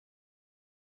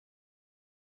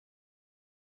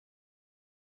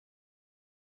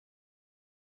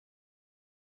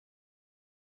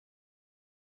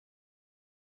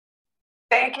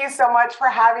Thank you so much for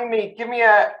having me. Give me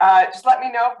just let me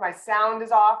know if my sound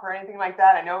is off or anything like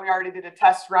that. I know we already did a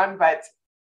test run, but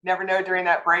never know during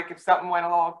that break if something went a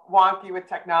little wonky with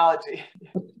technology.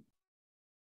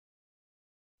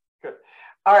 Good.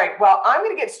 All right, well, I'm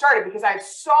going to get started because I have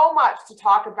so much to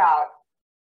talk about,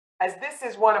 as this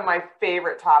is one of my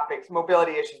favorite topics,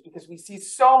 mobility issues, because we see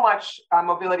so much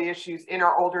mobility issues in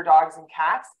our older dogs and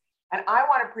cats. And I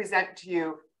want to present to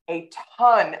you a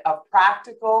ton of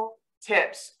practical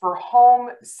tips for home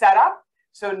setup.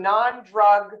 So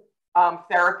non-drug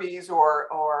therapies or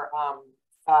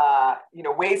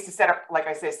ways to set up, like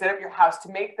I say, set up your house to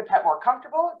make the pet more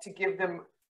comfortable, to give them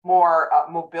more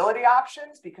mobility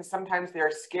options, because sometimes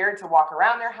they're scared to walk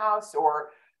around their house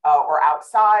or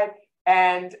outside.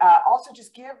 And also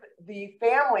just give the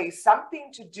family something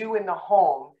to do in the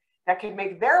home that can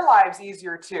make their lives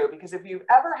easier too. Because if you've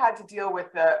ever had to deal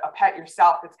with a pet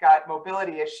yourself that's got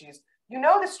mobility issues, you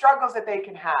know the struggles that they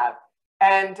can have.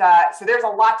 And so there's a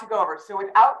lot to go over. So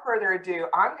without further ado,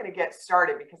 I'm going to get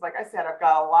started because, like I said, I've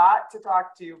got a lot to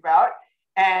talk to you about.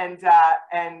 And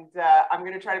I'm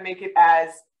going to try to make it as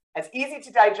easy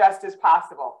to digest as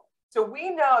possible. So we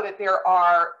know that there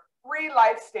are 3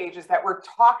 life stages that were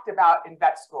talked about in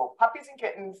vet school: puppies and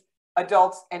kittens,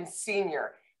 adults, and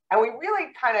senior. And we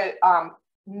really kind of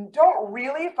don't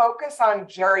really focus on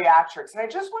geriatrics. And I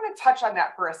just want to touch on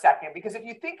that for a second, because if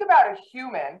you think about a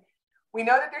human, we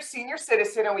know that they're senior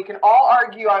citizen, and we can all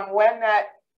argue on when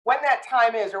that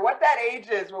time is or what that age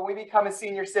is when we become a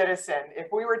senior citizen.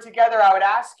 If we were together, I would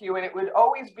ask you, and it would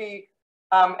always be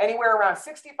anywhere around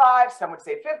 65. Some would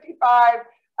say 55.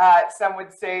 Some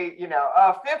would say,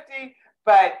 50.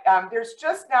 But there's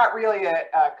just not really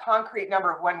a concrete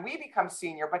number of when we become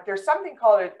senior, but there's something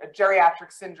called a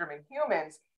geriatric syndrome in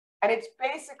humans. And it's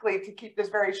basically, to keep this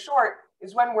very short,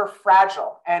 is when we're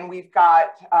fragile and we've got,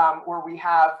 where we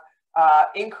have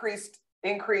increased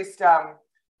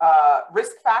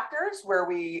risk factors, where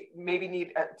we maybe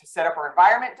need to set up our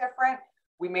environment different.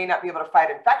 We may not be able to fight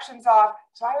infections off.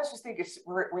 So I always just think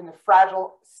we're in the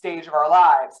fragile stage of our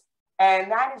lives.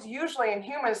 And that is usually in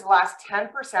humans the last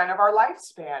 10% of our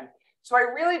lifespan. So I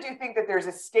really do think that there's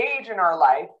a stage in our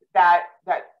life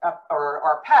or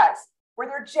our pets, where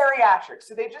they're geriatric.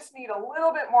 So they just need a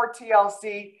little bit more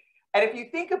TLC. And if you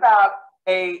think about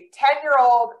a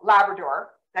 10-year-old Labrador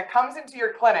that comes into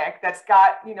your clinic that's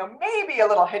got, maybe a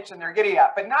little hitch in their giddy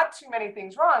up, but not too many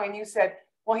things wrong, and you said,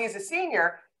 well, he's a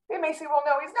senior, they may say, well,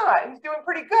 no, he's not. He's doing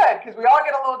pretty good, because we all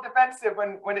get a little defensive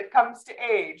when it comes to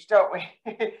age, don't we?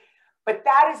 But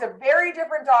that is a very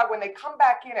different dog when they come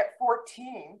back in at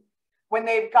 14, when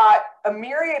they've got a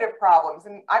myriad of problems.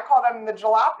 And I call them the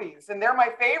jalopies, and they're my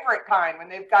favorite kind, when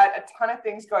they've got a ton of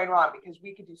things going on, because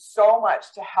we can do so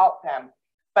much to help them.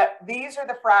 But these are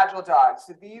the fragile dogs.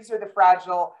 So these are the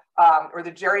fragile or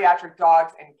the geriatric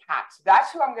dogs and cats. So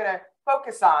that's who I'm going to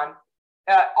focus on.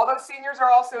 Although seniors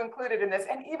are also included in this,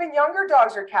 and even younger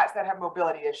dogs or cats that have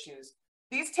mobility issues.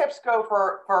 These tips go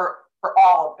for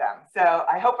all of them. So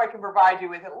I hope I can provide you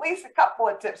with at least a couple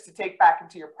of tips to take back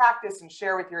into your practice and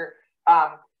share with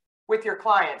your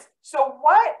clients. So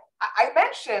what I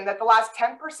mentioned, that the last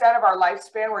 10% of our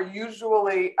lifespan were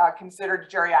usually considered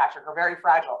geriatric or very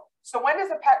fragile. So when does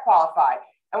a pet qualify?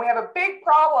 And we have a big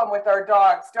problem with our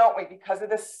dogs, don't we? Because of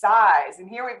the size. And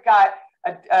here we've got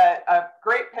a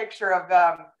great picture of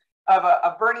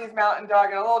a Bernese Mountain Dog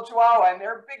and a little Chihuahua, and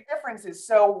there are big differences.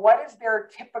 So what is their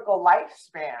typical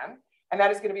lifespan? And that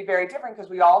is going to be very different, because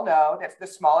we all know that the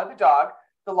smaller the dog,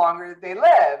 the longer they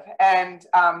live. And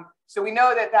so we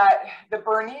know that the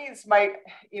Bernese might,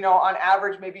 on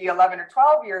average, maybe 11 or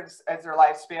 12 years as their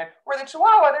lifespan, where the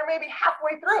Chihuahua, they're maybe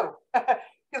halfway through,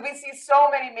 because we see so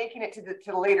many making it to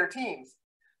the later teens.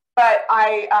 But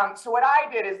so what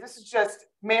I did is, this is just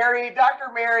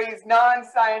Dr. Mary's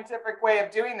non-scientific way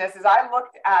of doing this, is I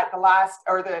looked at the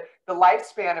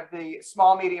lifespan of the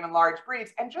small, medium, and large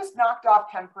breeds, and just knocked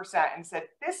off 10% and said,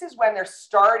 this is when they're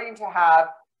starting to have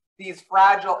these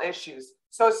fragile issues.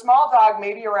 So a small dog,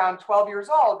 maybe around 12 years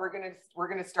old, we're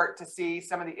gonna start to see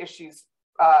some of the issues,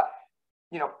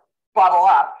 bubble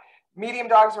up. Medium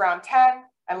dogs around 10,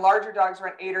 and larger dogs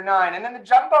around 8 or 9, and then the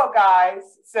jumbo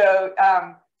guys. So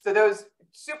those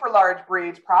super large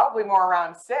breeds, probably more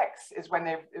around 6, is when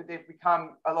they've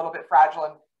become a little bit fragile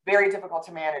and very difficult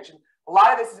to manage. And a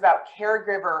lot of this is about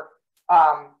caregiver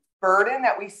burden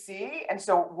that we see. And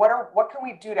so what can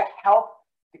we do to help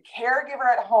the caregiver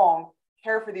at home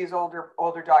care for these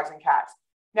older dogs and cats?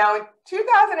 Now, in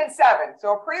 2007,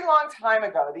 so a pretty long time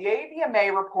ago, the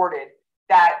AVMA reported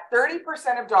that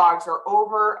 30% of dogs are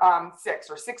over 6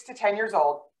 or 6 to 10 years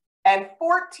old, and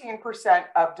 14%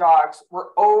 of dogs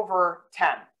were over 10.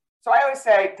 So I always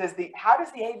say, how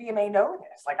does the AVMA know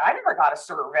this? Like, I never got a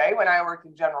survey when I worked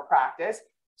in general practice.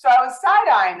 So I was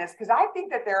side-eyeing this because I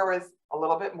think that there was a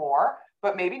little bit more,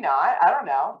 but maybe not. I don't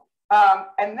know.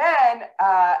 And then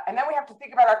we have to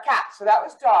think about our cats. So that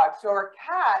was dogs. So our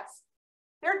cats,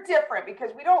 they're different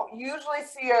because we don't usually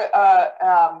see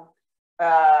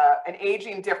an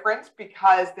aging difference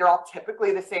because they're all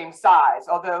typically the same size.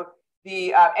 Although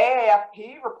the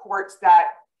AAFP reports that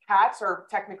cats are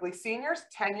technically seniors,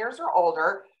 10 years or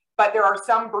older, but there are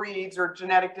some breeds or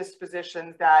genetic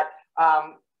dispositions that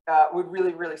would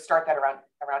really start that around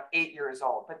 8 years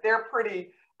old. But they're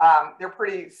pretty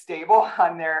stable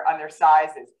on their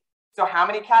sizes. So how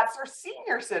many cats are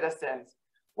senior citizens?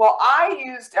 Well, I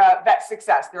used Vet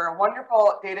Success. They're a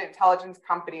wonderful data intelligence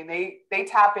company, and they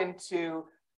tap into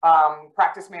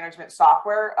practice management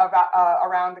software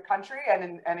around the country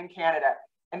and in Canada.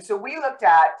 And so we looked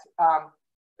at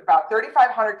about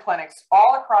 3,500 clinics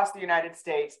all across the United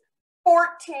States,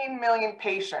 14 million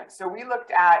patients. So we looked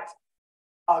at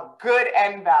a good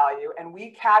end value, and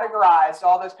we categorized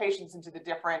all those patients into the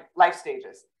different life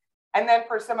stages. And then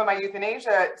for some of my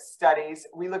euthanasia studies,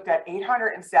 we looked at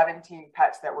 817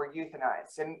 pets that were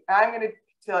euthanized. And I'm going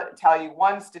to tell you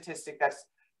one statistic that's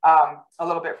a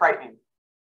little bit frightening.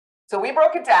 So we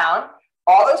broke it down,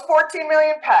 all those 14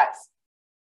 million pets,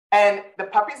 and the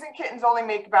puppies and kittens only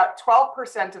make about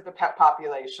 12% of the pet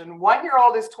population.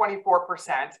 1-year-old is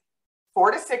 24%,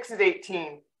 4 to 6 is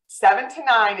 18%, 7 to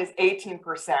 9 is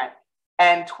 18%,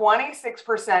 and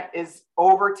 26% is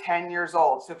over 10 years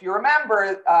old. So if you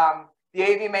remember, the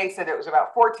AVMA said it was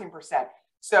about 14%.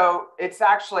 So it's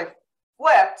actually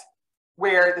flipped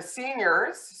where the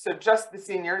seniors, so just the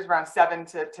seniors around 7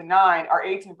 to 9 are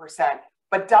 18%,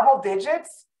 but double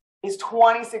digits is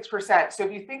 26%. So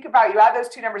if you think about, you add those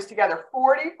two numbers together,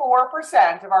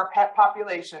 44% of our pet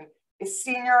population is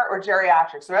senior or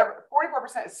geriatric. So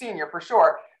 44% is senior for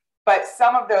sure, but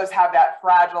some of those have that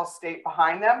fragile state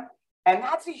behind them. And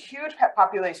that's a huge pet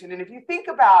population. And if you think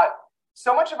about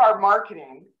so much of our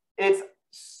marketing, it's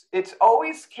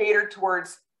always catered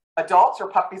towards adults or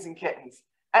puppies and kittens.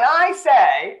 And I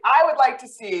say, I would like to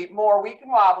see more weak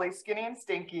and wobbly, skinny and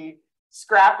stinky,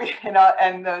 scrappy,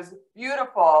 and those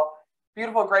beautiful,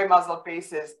 beautiful gray muzzled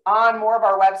faces on more of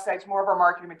our websites, more of our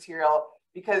marketing material,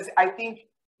 because I think,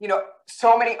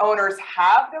 so many owners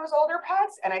have those older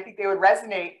pets, and I think they would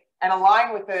resonate and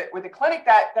align with a clinic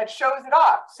that shows it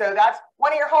off. So that's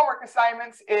one of your homework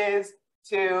assignments, is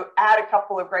to add a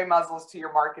couple of gray muzzles to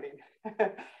your marketing.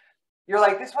 You're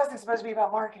like, this wasn't supposed to be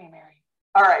about marketing, Mary.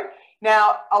 All right.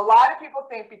 Now, a lot of people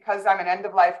think because I'm an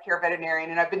end-of-life care veterinarian,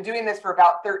 and I've been doing this for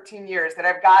about 13 years, that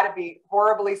I've got to be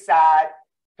horribly sad,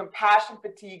 compassion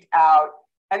fatigued out.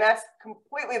 And that's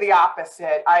completely the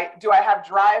opposite. Do I have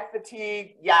drive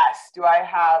fatigue? Yes. Do I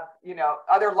have,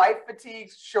 other life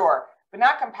fatigues? Sure. But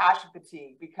not compassion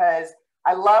fatigue, because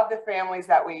I love the families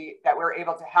that we're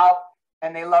able to help,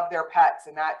 and they love their pets.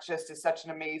 And that just is such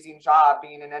an amazing job,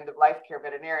 being an end-of-life care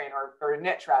veterinarian, or a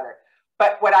niche rather.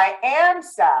 But what I am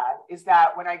sad is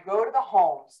that when I go to the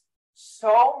homes,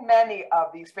 so many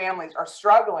of these families are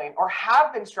struggling, or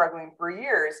have been struggling for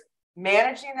years,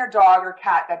 managing their dog or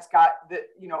cat that's got the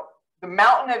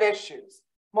mountain of issues.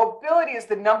 Mobility is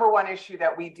the #1 issue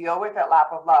that we deal with at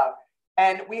Lap of Love.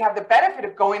 And we have the benefit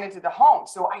of going into the home.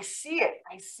 So I see it.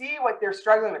 I see what they're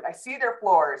struggling with. I see their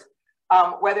floors,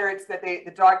 whether it's that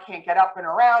the dog can't get up and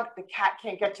around, the cat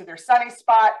can't get to their sunny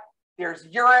spot, there's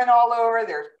urine all over,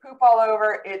 there's poop all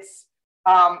over. It's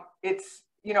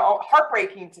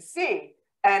heartbreaking to see.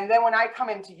 And then when I come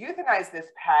in to euthanize this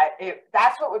pet,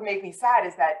 that's what would make me sad,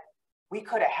 is that we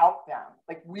could have helped them.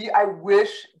 Like I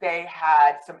wish they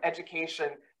had some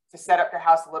education to set up their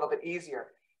house a little bit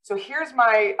easier. So here's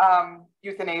my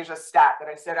euthanasia stat that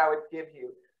I said I would give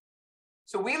you.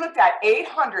 So we looked at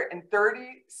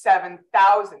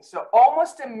 837,000, so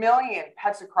almost 1 million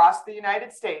pets across the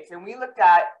United States. And we looked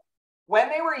at, when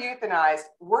they were euthanized,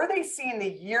 were they seen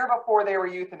the year before they were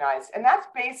euthanized? And that's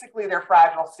basically their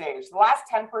fragile stage. The last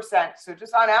 10%, so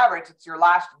just on average, it's your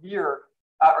last year,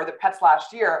 or the pet's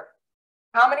last year.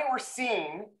 How many were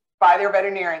seen by their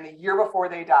veterinarian the year before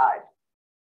they died?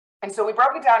 And so we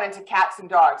broke it down into cats and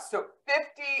dogs. So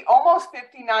almost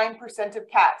 59% of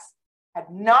cats had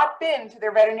not been to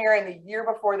their veterinarian the year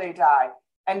before they died.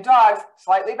 And dogs,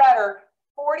 slightly better,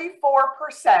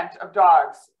 44% of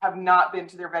dogs have not been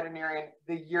to their veterinarian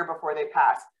the year before they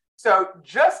pass. So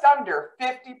just under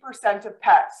 50% of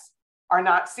pets are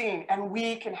not seen, and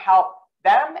we can help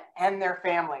them and their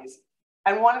families.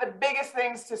 And one of the biggest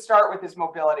things to start with is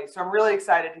mobility. So I'm really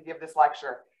excited to give this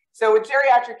lecture. So with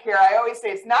geriatric care, I always say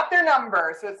it's not their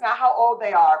number, so it's not how old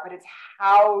they are, but it's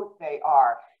how they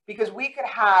are. because we could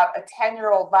have a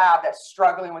 10-year-old lab that's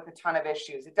struggling with a ton of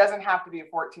issues. It doesn't have to be a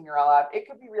 14-year-old lab. It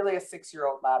could be really a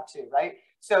 6-year-old lab too, right?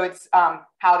 So it's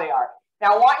how they are.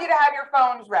 Now I want you to have your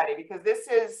phones ready, because this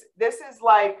is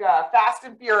like fast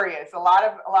and furious. A lot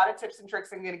of tips and tricks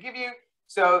I'm going to give you.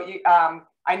 So you,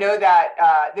 I know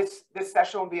that this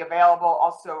session will be available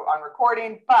also on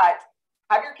recording, but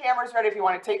have your cameras ready if you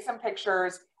want to take some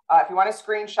pictures, if you want to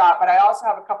screenshot. But I also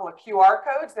have a couple of QR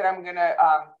codes that I'm going to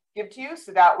give to you,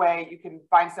 so that way you can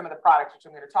find some of the products which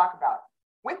I'm going to talk about.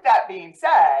 With that being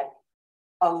said,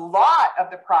 a lot of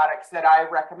the products that I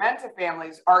recommend to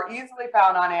families are easily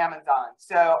found on Amazon.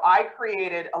 So I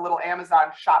created a little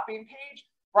Amazon shopping page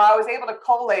where I was able to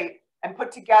collate and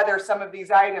put together some of these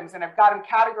items, and I've got them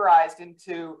categorized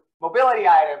into mobility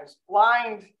items,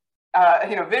 blind,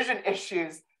 vision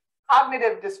issues,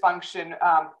 cognitive dysfunction,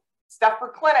 stuff for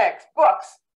clinics,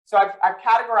 books. So I've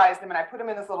categorized them and I put them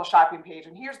in this little shopping page,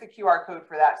 and here's the QR code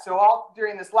for that. So all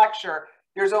during this lecture,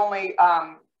 there's only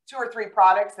 2 or 3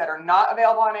 products that are not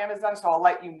available on Amazon. So I'll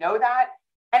let you know that.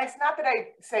 And it's not that I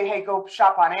say, hey, go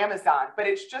shop on Amazon, but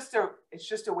it's just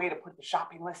a way to put the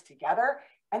shopping list together.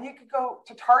 And you could go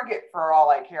to Target for all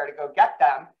I care to go get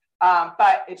them.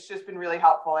 But it's just been really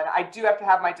helpful. And I do have to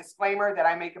have my disclaimer that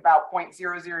I make about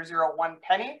 0.0001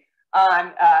 penny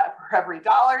on for every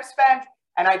dollar spent.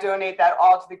 And I donate that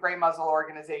all to the Gray Muzzle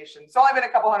organization. It's only been a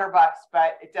couple $100,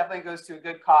 but it definitely goes to a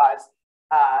good cause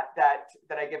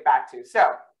that I give back to.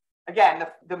 So again,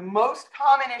 the most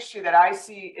common issue that I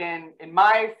see in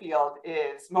my field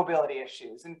is mobility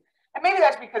issues. And maybe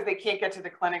that's because they can't get to the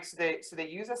clinic, so they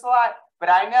use us a lot. But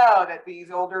I know that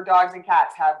these older dogs and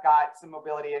cats have got some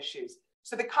mobility issues.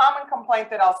 So the common complaint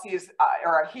that I'll see is,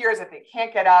 or hear, is that they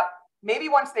can't get up. Maybe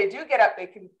once they do get up,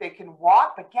 they can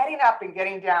walk, but getting up and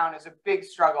getting down is a big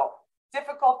struggle.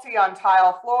 Difficulty on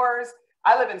tile floors.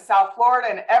 I live in South Florida,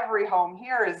 and every home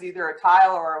here is either a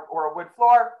tile or a wood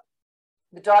floor.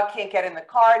 The dog can't get in the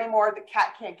car anymore. The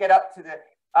cat can't get up to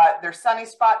their sunny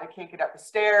spot. They can't get up the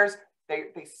stairs.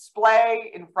 They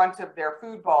splay in front of their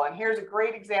food bowl. And here's a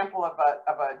great example of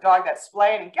a dog that's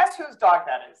splaying. And guess whose dog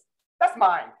that is? That's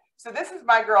mine. So this is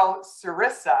my girl,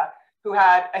 Sarissa, who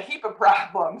had a heap of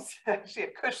problems. She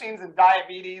had Cushing's and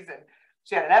diabetes, and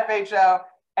she had an FHO.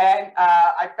 And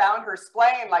I found her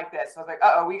splaying like this. So I was like,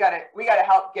 uh-oh, we gotta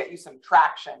help get you some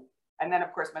traction. And then,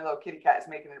 of course, my little kitty cat is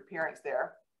making an appearance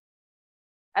there.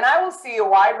 And I will see a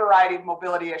wide variety of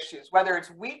mobility issues, whether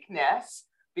it's weakness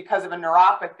because of a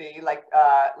neuropathy, like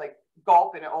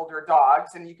gulp in older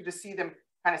dogs, and you could just see them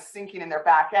kind of sinking in their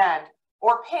back end,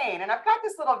 or pain. And I've got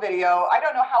this little video. I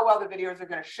don't know how well the videos are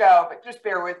going to show, but just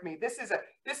bear with me. This is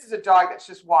a dog that's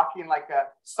just walking like a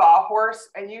sawhorse,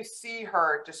 and you see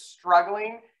her just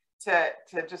struggling to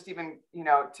just even,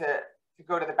 to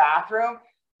go to the bathroom.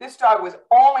 This dog was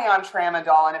only on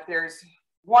tramadol, and if there's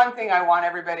one thing I want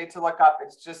everybody to look up,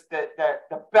 it's just the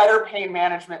better pain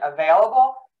management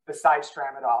available besides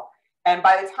tramadol. And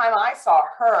by the time I saw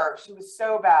her, she was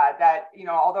so bad that,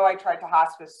 although I tried to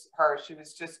hospice her, she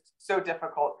was just so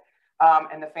difficult,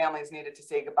 and the families needed to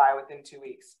say goodbye within 2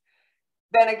 weeks.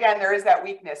 Then again, there is that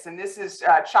weakness, and this is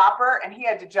Chopper, and he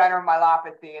had degenerative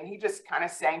myelopathy, and he just kind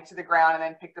of sank to the ground and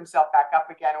then picked himself back up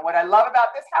again. And what I love about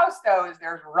this house, though, is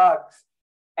there's rugs.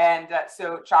 And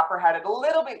so Chopper had it a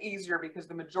little bit easier because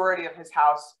the majority of his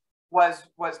house was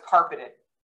carpeted.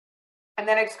 And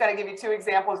then I just got to give you 2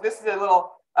 examples. This is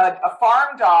a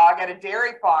farm dog at a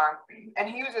dairy farm, and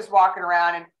he was just walking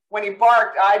around, and when he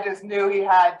barked, I just knew he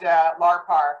had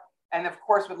LARPAR. And of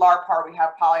course, with LARPAR, we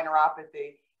have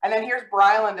polyneuropathy. And then here's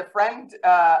Bryland, a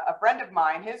friend of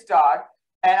mine, his dog,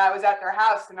 and I was at their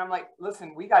house, and I'm like,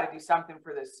 listen, we got to do something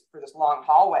for this long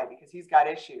hallway because he's got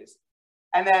issues.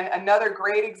 And then another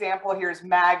great example here is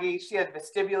Maggie. She had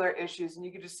vestibular issues, and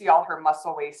you could just see all her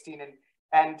muscle wasting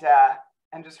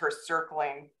and just her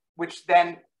circling, which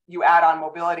then you add on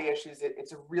mobility issues.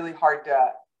 It's a really hard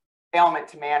ailment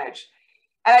to manage.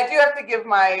 And I do have to give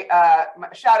my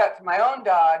shout out to my own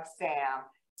dog, Sam.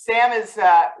 Sam has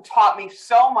taught me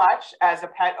so much as a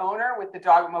pet owner with the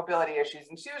dog with mobility issues.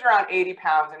 And she was around 80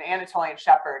 pounds, an Anatolian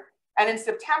Shepherd. And in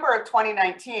September of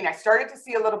 2019, I started to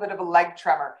see a little bit of a leg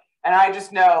tremor. And I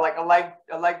just know, like,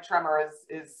 a leg tremor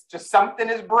is just something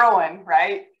is brewing,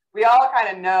 right? We all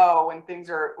kind of know when things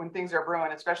are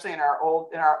brewing, especially in our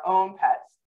own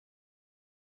pets.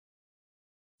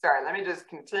 Sorry, let me just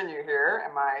continue here,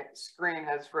 and my screen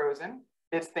has frozen.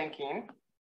 It's thinking,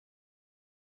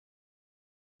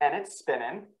 and it's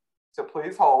spinning. So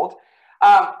please hold.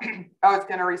 Oh, it's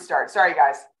going to restart. Sorry,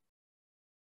 guys.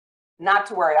 Not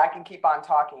to worry, I can keep on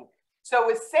talking. So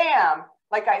with Sam,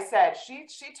 like I said, she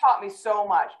taught me so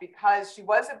much because she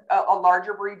was a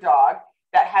larger breed dog,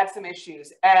 that had some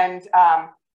issues. And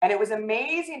it was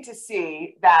amazing to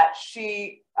see that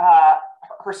she,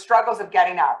 her struggles of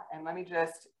getting up. And let me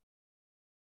just,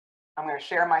 I'm going to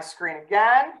share my screen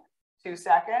again. 2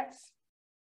 seconds.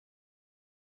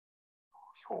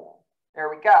 There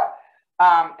we go.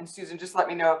 And Susan, just let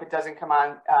me know if it doesn't come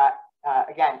on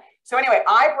again. So anyway,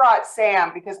 I brought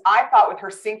Sam because I thought with her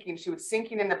sinking, she was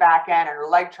sinking in the back end and her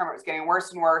leg tremor was getting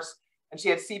worse and worse. And she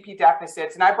had CP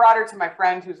deficits. And I brought her to my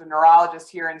friend who's a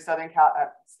neurologist here in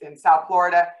South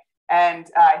Florida. And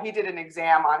he did an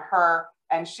exam on her.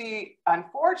 And she,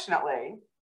 unfortunately,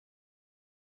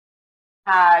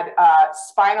 had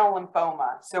spinal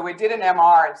lymphoma. So we did an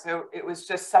MR. And so it was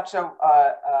just such a,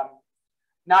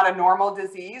 not a normal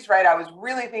disease, right? I was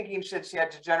really thinking she had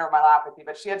degenerative myelopathy,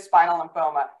 but she had spinal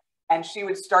lymphoma. And she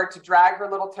would start to drag her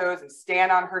little toes and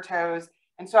stand on her toes.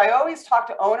 And so I always talk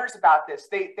to owners about this.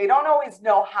 They don't always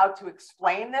know how to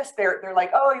explain this. They're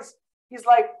like, oh, he's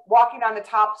like walking on the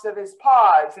tops of his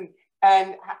paws.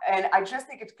 And I just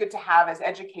think it's good to have as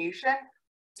education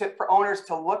for owners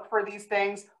to look for these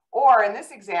things. Or in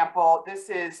this example, this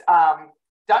is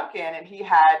Duncan, and he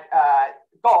had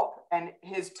gulp, and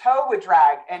his toe would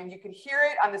drag, and you could hear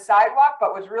it on the sidewalk.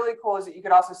 But what's really cool is that you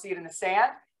could also see it in the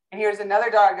sand. And here's another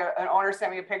dog, an owner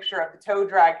sent me a picture of the toe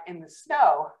drag in the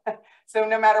snow. So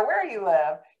no matter where you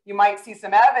live, you might see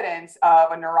some evidence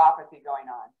of a neuropathy going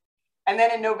on. And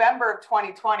then in November of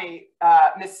 2020,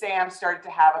 Miss Sam started to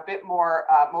have a bit more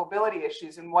mobility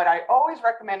issues. And what I always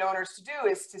recommend owners to do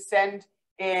is to send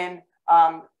in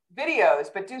videos,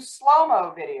 but do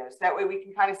slow-mo videos. That way we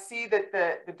can kind of see that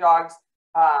the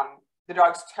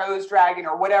dog's toes dragging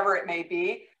or whatever it may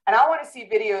be. And I want to see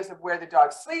videos of where the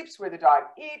dog sleeps, where the dog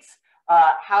eats,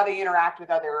 how they interact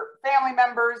with other family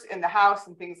members in the house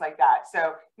and things like that.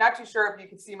 So not too sure if you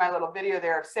can see my little video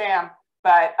there of Sam,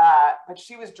 but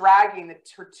she was dragging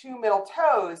her 2 middle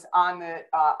toes on the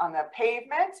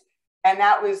pavement, and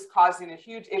that was causing a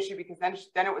huge issue because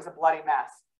then it was a bloody mess.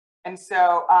 And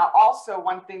so also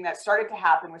one thing that started to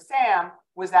happen with Sam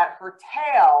was that her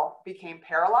tail became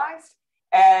paralyzed.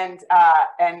 And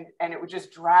it would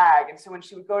just drag. And so when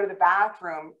she would go to the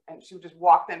bathroom, and she would just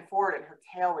walk then forward, and her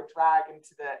tail would drag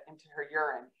into her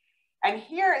urine. And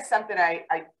here is something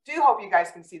I do hope you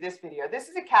guys can see this video. This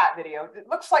is a cat video. It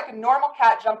looks like a normal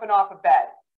cat jumping off a bed.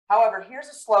 However, here's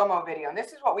a slow-mo video, and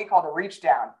this is what we call the reach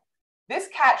down. This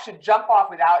cat should jump off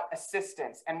without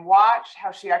assistance, and watch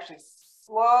how she actually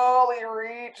slowly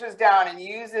reaches down and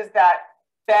uses that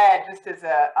bed just as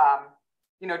a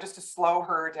just to slow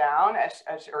her down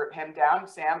or him down,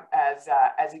 Sam, as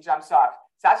he jumps off.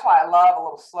 So that's why I love a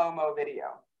little slow-mo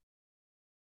video.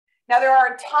 Now, there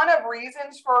are a ton of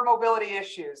reasons for mobility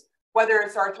issues, whether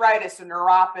it's arthritis, or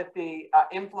neuropathy,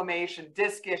 inflammation,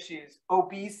 disc issues,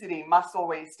 obesity, muscle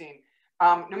wasting.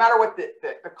 No matter what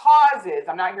the cause is,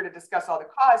 I'm not here to discuss all the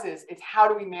causes, it's how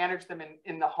do we manage them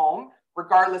in the home,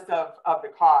 regardless of the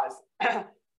cause.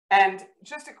 And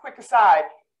just a quick aside,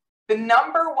 the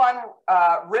number one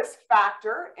risk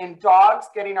factor in dogs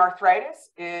getting arthritis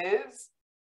is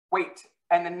weight.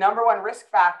 And the number one risk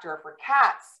factor for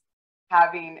cats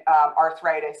having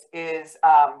arthritis is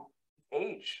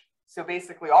age. So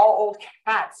basically all old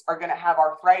cats are going to have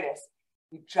arthritis.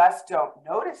 We just don't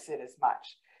notice it as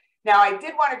much. Now, I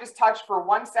did want to just touch for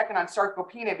 1 second on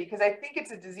sarcopenia, because I think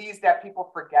it's a disease that people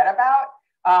forget about.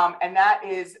 And that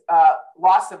is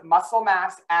loss of muscle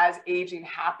mass as aging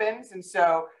happens. And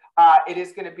so it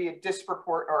is going to be a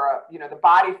disproportionate, or the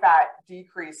body fat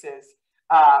decreases,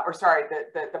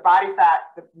 the body fat,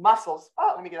 the muscles,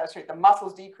 let me get that straight. The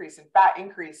muscles decrease and fat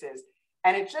increases.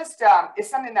 And it just is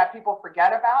something that people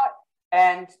forget about.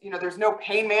 And, there's no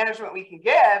pain management we can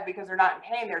give because they're not in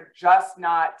pain. They're just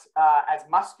not as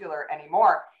muscular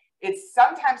anymore. It's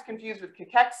sometimes confused with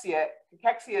cachexia.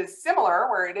 Cachexia is similar,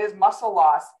 where it is muscle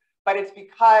loss, but it's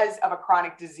because of a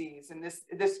chronic disease. And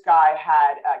this guy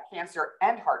had cancer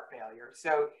and heart failure.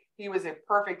 So he was a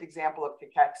perfect example of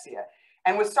cachexia.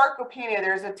 And with sarcopenia,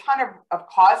 there's a ton of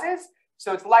causes.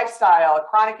 So it's lifestyle,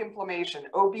 chronic inflammation,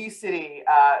 obesity,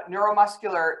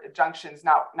 neuromuscular junctions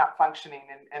not functioning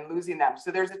and losing them.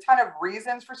 So there's a ton of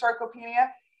reasons for sarcopenia.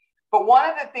 But one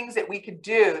of the things that we could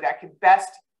do that could best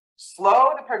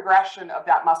slow the progression of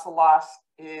that muscle loss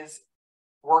is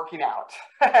working out,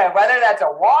 whether that's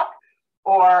a walk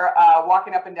or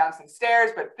walking up and down some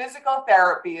stairs, but physical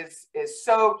therapy is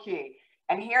so key.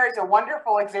 And here is a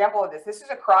wonderful example of this. This is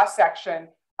a cross-section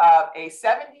of a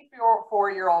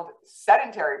 74-year-old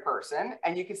sedentary person,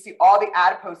 and you can see all the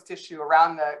adipose tissue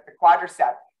around the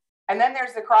quadricep. And then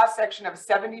there's the cross-section of a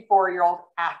 74-year-old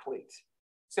athlete.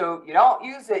 So you don't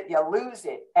use it, you lose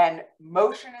it. And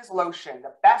motion is lotion.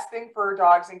 The best thing for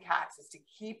dogs and cats is to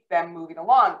keep them moving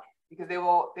along, because they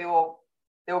will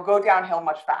go downhill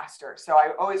much faster. So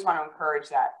I always want to encourage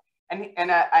that.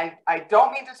 And I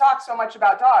don't mean to talk so much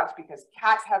about dogs, because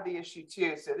cats have the issue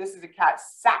too. So this is a cat,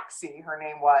 Saxy, her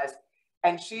name was,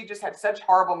 and she just had such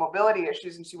horrible mobility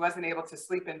issues, and she wasn't able to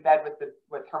sleep in bed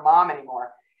with her mom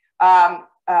anymore.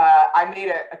 I made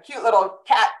a cute little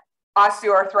cat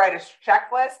osteoarthritis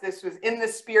checklist. This was in the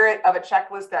spirit of a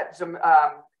checklist that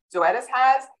Zoetis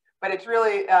has, but it's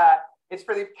really, it's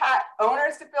for the cat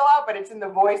owners to fill out, but it's in the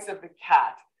voice of the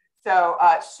cat. So,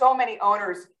 so many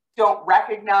owners don't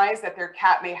recognize that their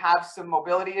cat may have some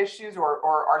mobility issues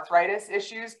or arthritis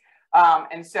issues.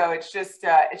 And so it's just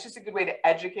a good way to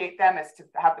educate them, is to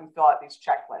have them fill out these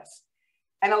checklists.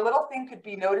 And a little thing could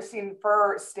be noticing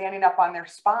fur standing up on their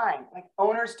spine. Like,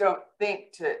 owners don't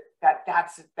think that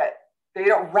they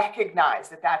don't recognize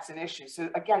that that's an issue. So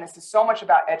again, this is so much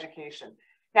about education.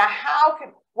 Now,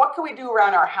 what can we do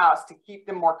around our house to keep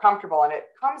them more comfortable? And it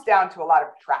comes down to a lot of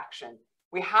traction.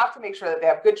 We have to make sure that they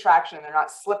have good traction and they're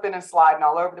not slipping and sliding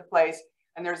all over the place.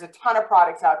 And there's a ton of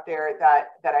products out there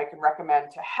that I can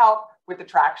recommend to help with the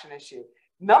traction issue.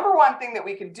 Number one thing that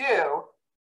we can do,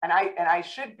 and I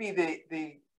should be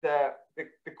the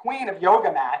queen of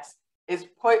yoga mats, is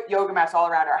put yoga mats all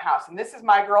around our house. And this is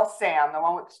my girl, Sam, the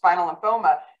one with spinal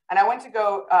lymphoma. And I went to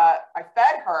go, I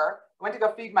fed her, I went to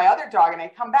go feed my other dog, and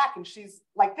I come back and she's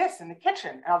like this in the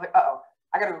kitchen. And I was like, uh-oh,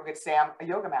 I gotta go get Sam a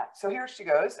yoga mat. So here she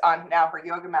goes on now her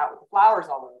yoga mat with the flowers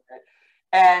all over it.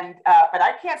 And, but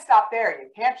I can't stop there. You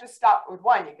can't just stop with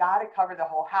one. You got to cover the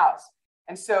whole house.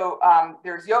 And so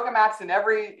there's yoga mats in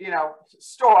every,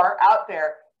 store out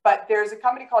there, but there's a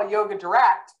company called Yoga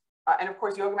Direct. And of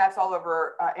course, yoga mats all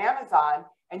over Amazon,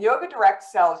 and Yoga Direct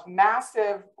sells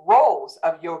massive rolls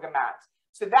of yoga mats.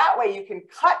 So that way you can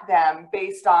cut them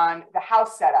based on the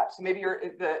house setup. So maybe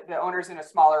the owner's in a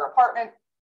smaller apartment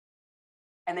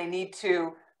and they need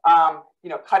to,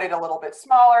 cut it a little bit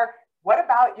smaller. What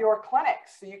about your clinic?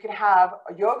 So you can have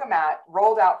a yoga mat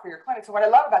rolled out for your clinic. So what I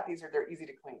love about these are they're easy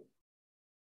to clean.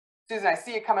 Susan, I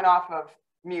see you coming off of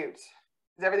mute.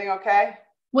 Is everything okay?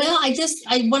 Well,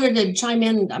 I wanted to chime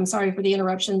in. I'm sorry for the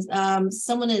interruptions.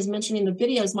 Someone is mentioning the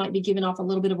videos might be giving off a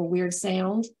little bit of a weird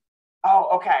sound. Oh,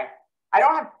 okay. I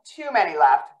don't have too many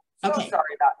left. So okay.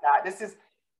 Sorry about that. This is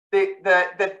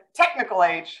the technical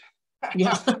age.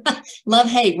 Yeah. Love,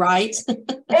 hate, right? It's a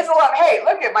love, hate.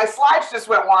 Look at my slides just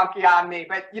went wonky on me,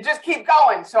 but you just keep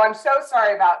going. So I'm so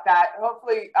sorry about that.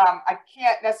 Hopefully, I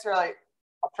can't necessarily,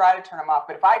 I'll try to turn them off,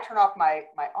 but if I turn off my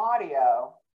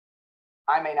audio,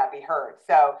 I may not be heard.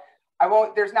 So I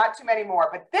won't, there's not too many more,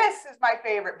 but this is my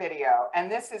favorite video. And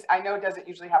this is, I know it doesn't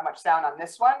usually have much sound on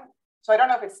this one. So I don't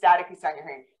know if it's staticky sound you're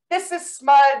hearing. This is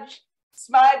Smudge.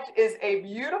 Smudge is a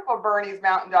beautiful Bernese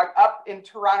mountain dog up in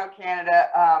Toronto, Canada.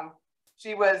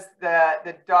 She was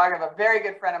the dog of a very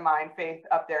good friend of mine, Faith,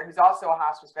 up there, who's also a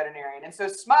hospice veterinarian. And so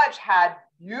Smudge had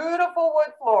beautiful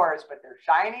wood floors, but they're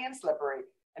shiny and slippery.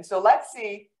 And so let's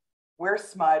see where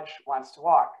Smudge wants to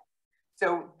walk.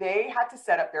 So they had to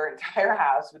set up their entire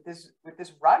house with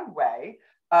this runway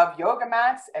of yoga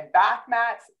mats and bath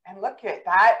mats. And look at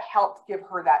that, helped give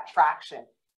her that traction.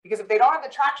 Because if they don't have the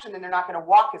traction, then they're not going to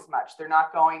walk as much. They're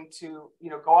not going to,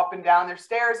 go up and down their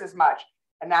stairs as much.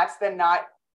 And that's then not,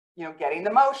 getting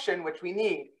the motion, which we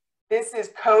need. This is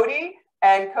Cody,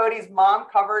 and Cody's mom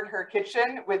covered her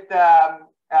kitchen with bath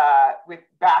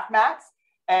mats.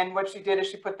 And what she did is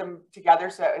she put them together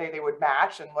so they would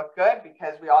match and look good,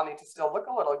 because we all need to still look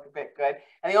a little bit good.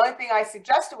 And the only thing I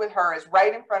suggested with her is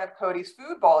right in front of Cody's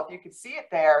food bowl. If you could see it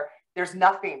there, there's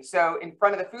nothing. So in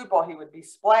front of the food bowl, he would be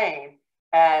splaying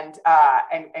and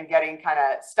getting kind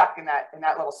of stuck in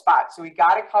that little spot. So we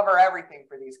got to cover everything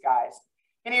for these guys.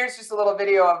 And here's just a little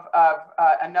video of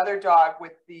another dog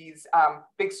with these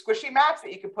big squishy mats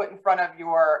that you can put in front of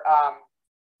your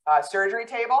surgery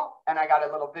table. And I got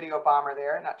a little video bomber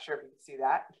there. Not sure if you can see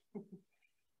that.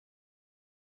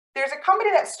 There's a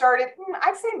company that started,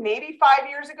 I'd say maybe 5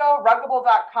 years ago,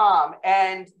 Ruggable.com,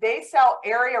 and they sell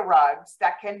area rugs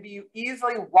that can be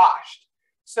easily washed.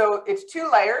 So it's 2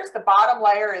 layers. The bottom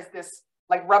layer is this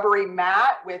like rubbery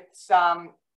mat with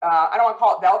some, I don't want to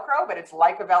call it Velcro, but it's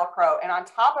like a Velcro. And on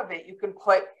top of it, you can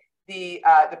put the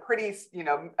pretty,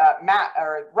 mat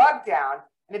or rug down,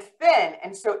 and it's thin.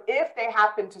 And so if they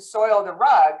happen to soil the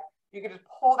rug, you can just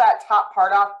pull that top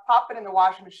part off, pop it in the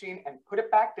washing machine, and put it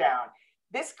back down.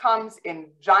 This comes in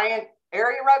giant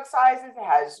area rug sizes. It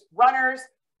has runners,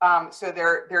 so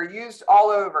they're used all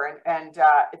over, and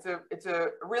it's a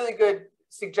really good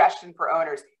suggestion for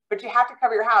owners. But you have to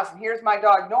cover your house. And here's my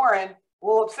dog Norin a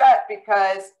little upset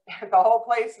because the whole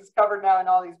place is covered now in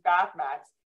all these bath mats.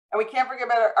 And we can't forget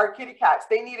about our kitty cats.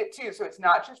 They need it too. So it's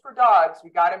not just for dogs. We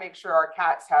got to make sure our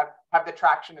cats have the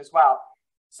traction as well.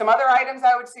 Some other items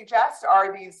I would suggest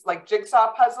are these like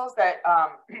jigsaw puzzles that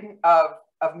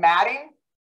of matting.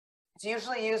 It's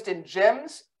usually used in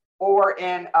gyms or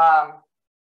in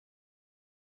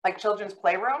like children's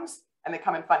playrooms, and they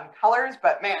come in fun colors.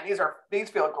 But man, these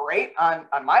feel great on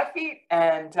my feet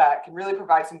and can really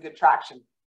provide some good traction.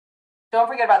 Don't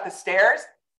forget about the stairs.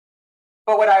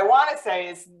 But what I want to say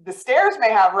is the stairs may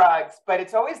have rugs, but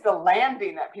it's always the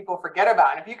landing that people forget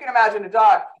about. And if you can imagine a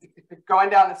dog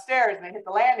going down the stairs and they hit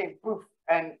the landing, poof,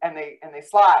 and they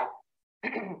slide.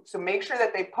 So make sure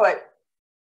that they put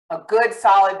a good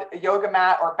solid yoga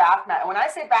mat or bath mat. And when I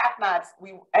say bath mats,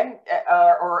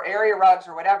 or area rugs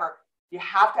or whatever, you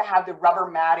have to have the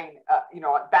rubber matting,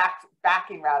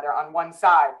 backing rather on one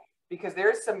side, because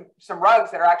there's some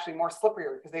rugs that are actually more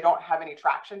slipperier because they don't have any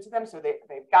traction to them. So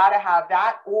they've got to have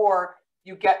that, or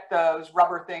you get those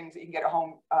rubber things that you can get at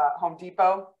Home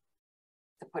Depot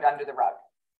to put under the rug.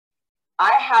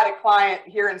 I had a client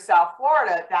here in South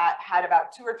Florida that had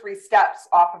about 2 or 3 steps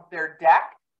off of their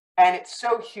deck, and it's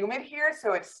so humid here.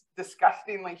 So it's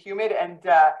disgustingly humid and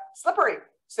slippery.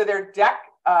 So their deck,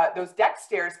 those deck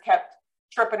stairs kept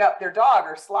tripping up their dog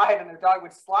or slide, and their dog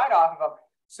would slide off of them.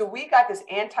 So we got this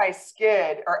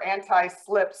anti-skid or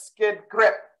anti-slip skid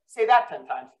grip, say that 10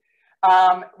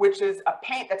 times, which is a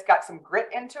paint that's got some grit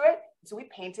into it. So we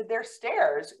painted their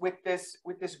stairs with this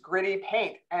gritty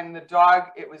paint, and the dog,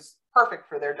 it was perfect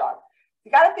for their dog.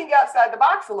 You got to think outside the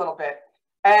box a little bit.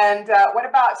 And what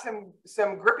about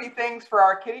some grippy things for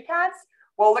our kitty cats?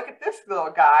 Well, look at this little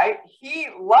guy. He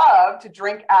loved to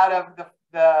drink out of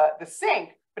the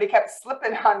sink, but he kept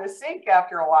slipping on the sink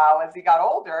after a while as he got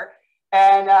older.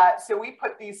 And so we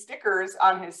put these stickers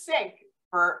on his sink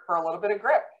for a little bit of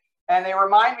grip. And they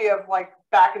remind me of like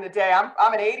back in the day.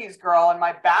 I'm an 80s girl, and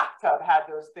my bathtub had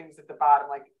those things at the bottom,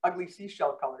 like ugly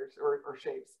seashell colors or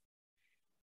shapes.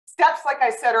 Steps, like I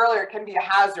said earlier, can be a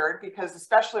hazard because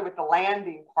especially with the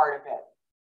landing part of it.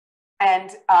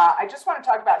 And I just want to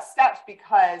talk about steps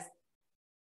because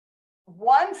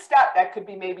one step that could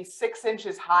be maybe 6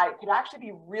 inches high could actually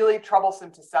be really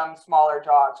troublesome to some smaller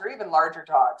dogs or even larger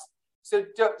dogs. So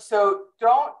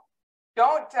don't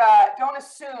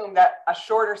assume that a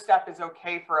shorter step is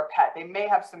okay for a pet. They may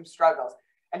have some struggles.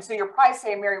 And so you're probably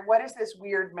saying, Mary, what is this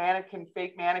weird mannequin,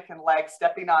 fake mannequin leg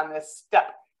stepping on this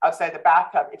step outside the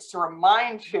bathtub? It's to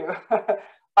remind you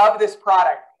of this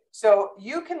product. So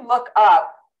you can look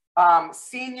up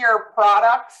senior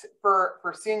products for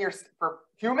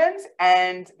humans,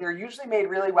 and they're usually made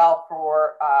really well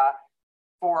for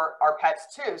our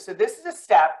pets too. So this is a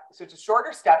step, so it's a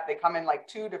shorter step. They come in like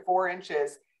 2 to 4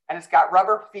 inches, and it's got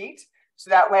rubber feet. So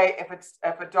that way,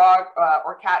 if a dog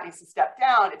or cat needs to step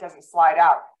down, it doesn't slide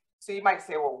out. So you might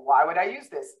say, well, why would I use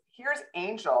this? Here's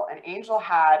Angel, and Angel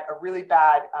had a really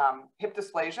bad hip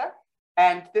dysplasia,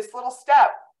 and this little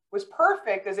step was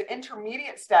perfect as an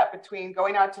intermediate step between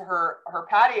going out to her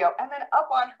patio and then up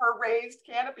on her raised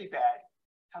canopy bed.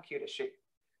 How cute is she?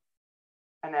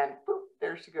 And then boop,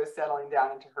 there she goes settling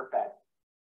down into her bed.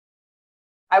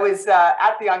 I was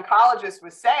at the oncologist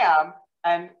with Sam,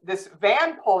 and this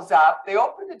van pulls up. They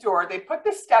open the door, they put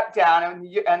the step down and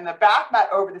the bath mat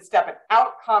over the step, and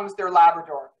out comes their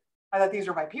Labrador. I thought, these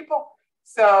are my people.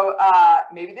 So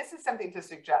maybe this is something to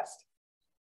suggest.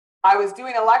 I was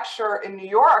doing a lecture in New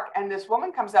York, and this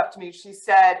woman comes up to me. She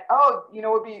said, oh, you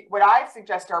know, what I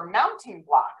suggest are mounting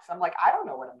blocks. I'm like, I don't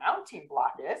know what a mounting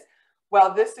block is.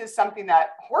 Well, this is something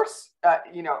that horse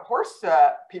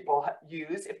people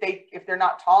use if they're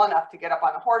not tall enough to get up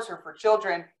on the horse, or for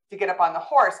children to get up on the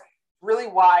horse, really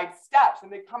wide steps,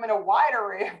 and they come in a wide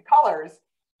array of colors.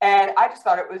 And I just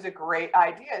thought it was a great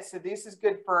idea. So this is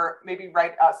good for maybe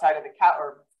right outside of the couch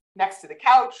or next to the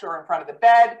couch or in front of the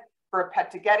bed for a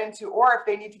pet to get into, or if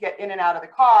they need to get in and out of the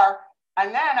car.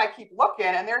 And then I keep looking,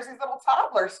 and there's these little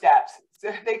toddler steps.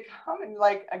 So they come in,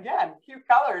 like, again, cute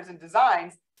colors and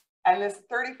designs. And it's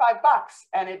 $35,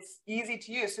 and it's easy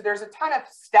to use. So there's a ton of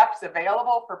steps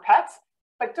available for pets,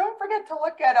 but don't forget to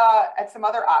look at some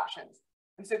other options.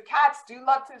 And so cats do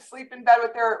love to sleep in bed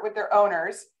with their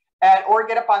owners, or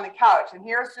get up on the couch. And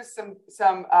here's just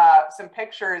some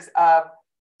pictures of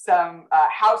some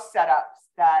house setups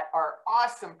that are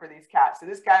awesome for these cats. So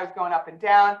this guy was going up and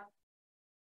down.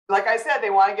 Like I said, they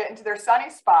want to get into their sunny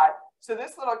spot. So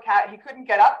this little cat, he couldn't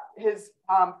get up his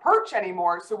perch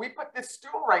anymore. So we put this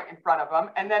stool right in front of him.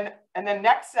 And then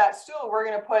next to that stool, we're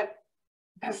going to put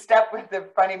the step with the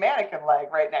funny mannequin leg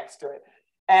right next to it.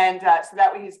 And so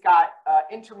that way he's got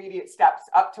intermediate steps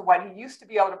up to what he used to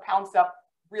be able to pounce up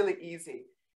really easy.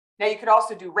 Now you could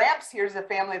also do ramps. Here's a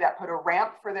family that put a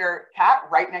ramp for their cat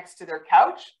right next to their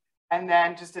couch. And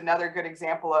then just another good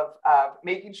example of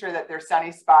making sure that their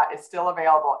sunny spot is still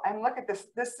available. And look at this.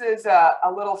 This is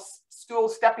a little stool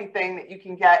steppy thing that you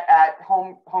can get at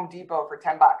Home Depot for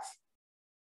 10 bucks.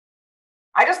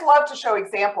 I just love to show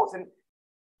examples. And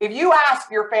if you ask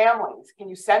your families, can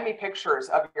you send me pictures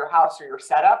of your house or your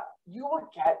setup? You will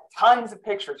get tons of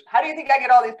pictures. How do you think I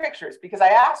get all these pictures? Because I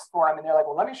asked for them and they're like,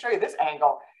 well, let me show you this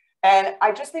angle. And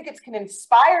I just think it can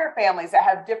inspire families that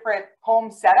have different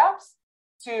home setups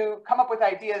to come up with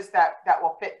ideas that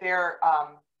will fit their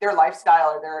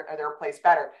lifestyle or their place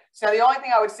better. So the only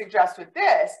thing I would suggest with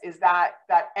this is that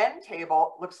that end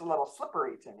table looks a little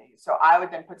slippery to me. So I would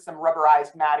then put some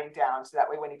rubberized matting down so that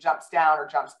way when he jumps down or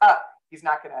jumps up, he's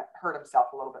not going to hurt himself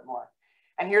a little bit more.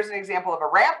 And here's an example of a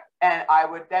ramp. And I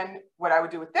would then, what I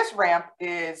would do with this ramp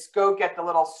is go get the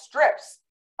little strips.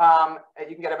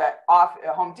 You can get them at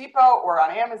Home Depot or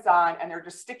on Amazon, and they're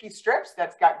just sticky strips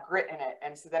that's got grit in it.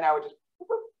 And so then I would just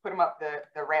put them up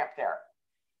the ramp there.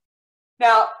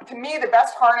 Now, to me, the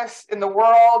best harness in the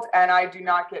world, and I do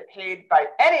not get paid by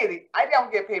I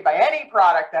don't get paid by any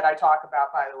product that I talk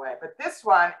about, by the way, but this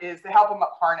one is the Help 'em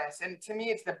Up harness. And to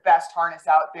me, it's the best harness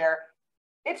out there.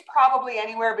 It's probably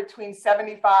anywhere between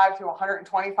 $75 to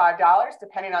 $125,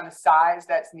 depending on the size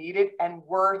that's needed, and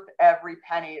worth every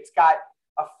penny. It's got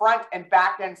a front and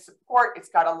back end support. It's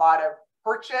got a lot of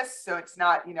purchase, so it's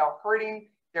not, hurting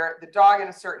the dog in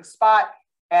a certain spot.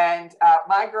 And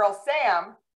my girl,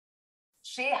 Sam,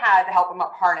 she had the Help 'em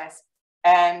Up harness,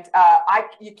 and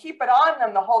you keep it on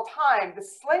them the whole time. The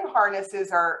sling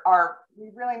harnesses are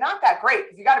really not that great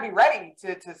because you got to be ready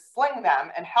to sling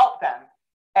them and help them.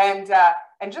 And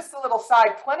just a little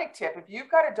side clinic tip: if you've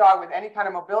got a dog with any kind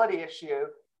of mobility issue,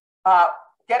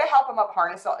 get a Help 'em Up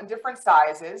harness in different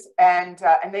sizes, and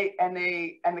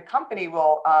the company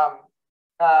will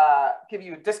give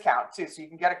you a discount too, so you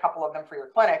can get a couple of them for your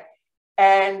clinic,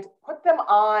 and put them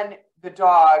on the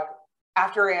dog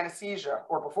after anesthesia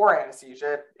or before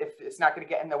anesthesia if it's not going to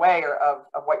get in the way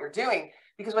of what you're doing.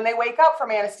 Because when they wake up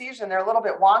from anesthesia and they're a little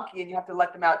bit wonky and you have to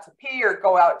let them out to pee or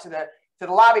go out to the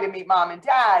lobby to meet mom and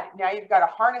dad, now you've got a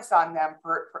harness on them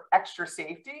for extra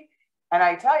safety. And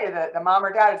I tell you, the mom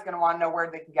or dad is going to want to know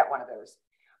where they can get one of those.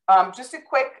 Just a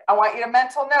quick, I want you to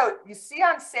mental note. You see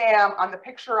on Sam, on the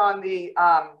picture on the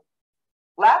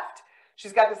left,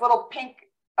 she's got this little pink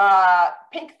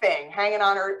thing hanging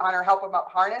on her Help 'em Up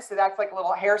harness. So that's like a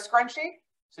little hair scrunchie.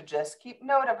 So just keep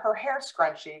note of her hair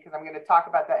scrunchie because I'm going to talk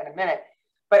about that in a minute.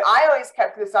 But I always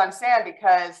kept this on Sam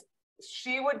because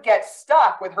she would get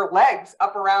stuck with her legs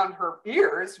up around her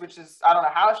ears, which is, I don't know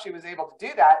how she was able to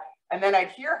do that. And then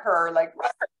I'd hear her like,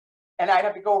 and I'd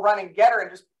have to go run and get her and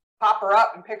just pop her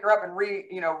up and pick her up and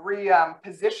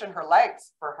reposition her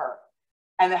legs for her.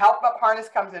 And the Help 'em Up harness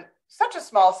comes in such a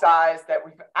small size that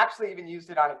we've actually even used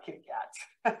it on a kitty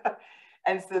cat.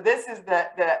 And so this is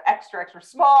the extra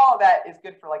small that is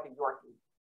good for like a Yorkie.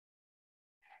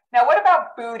 Now, what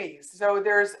about booties? So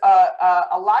there's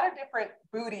a lot of different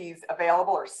booties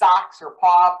available, or socks or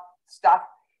paw stuff.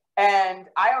 And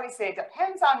I always say it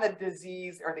depends on the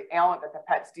disease or the ailment that the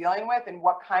pet's dealing with and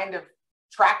what kind of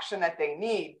traction that they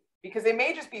need, because they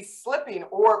may just be slipping,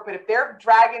 but if they're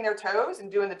dragging their toes and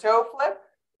doing the toe flip,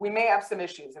 we may have some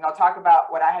issues. And I'll talk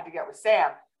about what I had to get with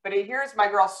Sam. But here's my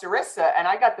girl Sarissa, and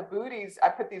I got the booties. I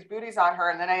put these booties on her,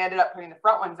 and then I ended up putting the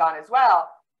front ones on as well.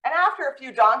 And after a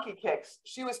few donkey kicks,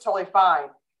 she was totally fine.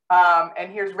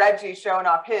 And here's Reggie showing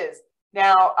off his.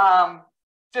 Now,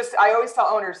 I always tell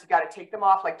owners, you got to take them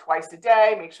off like twice a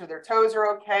day, make sure their toes are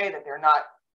okay, that they're not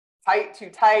too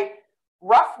tight.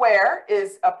 Rough Wear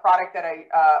is a product that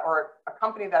or a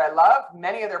company that I love.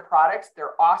 Many of their products,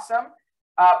 they're awesome.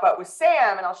 But with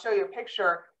Sam, and I'll show you a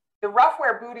picture, the Rough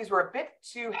Wear booties were a bit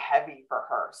too heavy for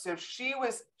her. So she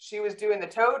was doing the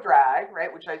toe drag,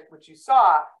 right, which you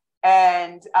saw,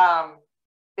 and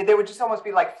they would just almost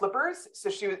be like flippers. So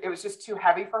it was just too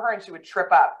heavy for her, and she would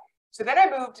trip up. So then I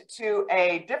moved to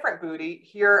a different booty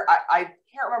here. I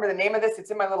can't remember the name of this.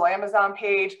 It's in my little Amazon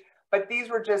page, but these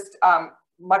were just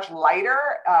much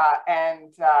lighter,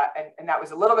 and that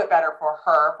was a little bit better for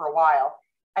her for a while.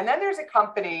 And then there's a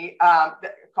company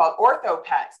called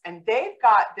OrthoPets, and they've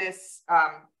got this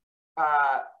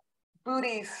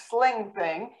booty sling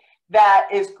thing that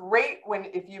is great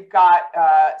if you've got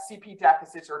CP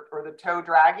deficits or the toe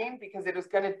dragging, because it is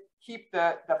going to keep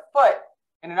the foot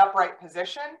in an upright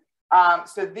position.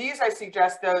 So these I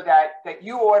suggest though that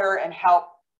you order and help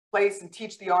place and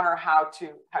teach the owner how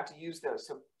to use those.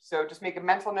 So just make a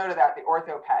mental note of that, the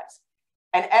OrthoPets.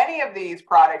 And any of these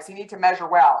products, you need to measure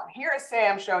well. And here is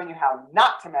Sam showing you how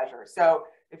not to measure. So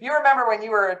if you remember when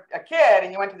you were a kid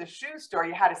and you went to the shoe store,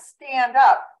 you had to stand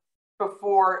up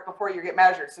before you get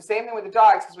measured. So same thing with the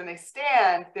dogs, because when they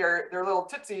stand, their little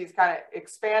tootsies kind of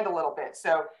expand a little bit.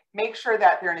 So make sure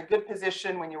that they're in a good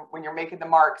position when you're making the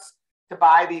marks to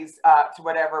buy these to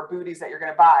whatever booties that you're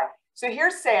going to buy. So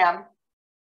here's Sam,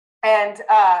 and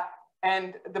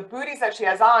the booties that she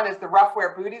has on is the rough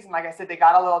wear booties, and like I said, they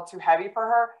got a little too heavy for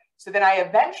her. So then I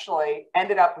eventually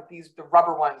ended up with the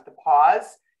rubber ones, the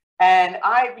paws. And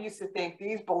I used to think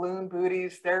these balloon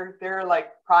booties, they're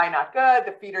like probably not good.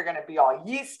 The feet are going to be all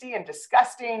yeasty and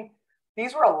disgusting.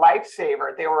 These were a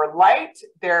lifesaver. They were light.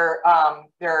 They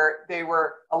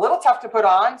were a little tough to put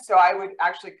on. So I would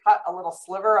actually cut a little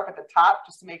sliver up at the top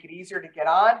just to make it easier to get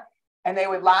on. And they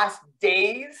would last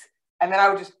days. And then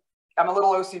I'm a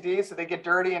little OCD, so they get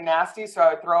dirty and nasty. So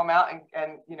I would throw them out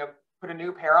and put a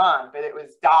new pair on, but it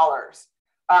was dollars.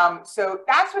 So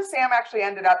that's what Sam actually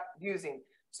ended up using.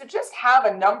 So just have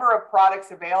a number of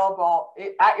products available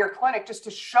at your clinic just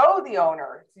to show the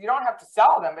owner. You don't have to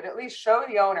sell them, but at least show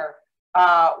the owner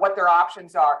what their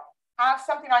options are. Have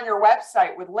something on your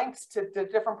website with links to the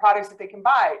different products that they can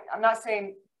buy. I'm not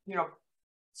saying,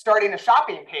 starting a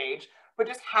shopping page, but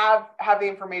just have the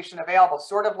information available,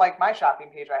 sort of like my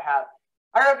shopping page I have.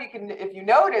 I don't know if you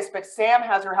notice, but Sam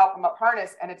has her Help 'em Up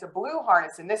harness, and it's a blue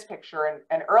harness in this picture,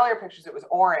 and earlier pictures it was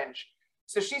orange.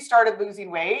 So she started losing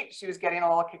weight. She was getting a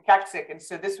little cachexic. And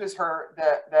so this was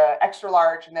the extra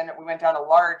large. And then we went down to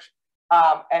large.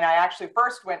 And I actually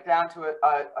first went down to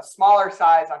a smaller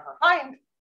size on her hind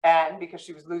end because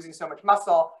she was losing so much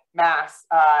muscle mass,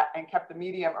 and kept the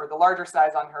medium or the larger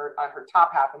size on her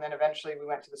top half. And then eventually we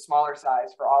went to the smaller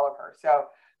size for all of her. So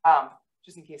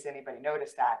just in case anybody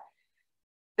noticed that.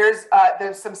 There's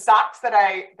some socks that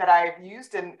I've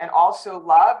used and also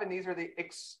love. And these are the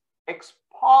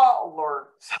Expolar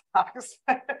socks.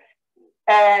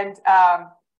 And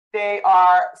they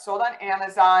are sold on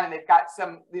Amazon, and they've got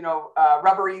some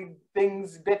rubbery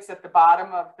bits at the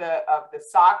bottom of the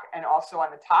sock and also on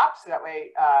the top, so that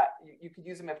way you could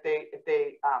use them if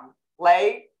they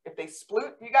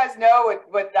sploot. You guys know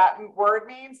what that word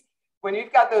means? When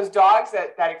you've got those dogs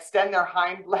that extend their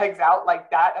hind legs out like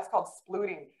that, that's called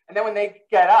splooting. And then when they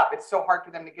get up, it's so hard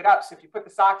for them to get up. So if you put the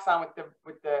socks on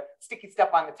with the sticky stuff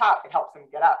on the top, it helps them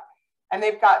get up. And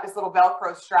they've got this little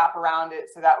Velcro strap around it,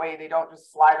 so that way they don't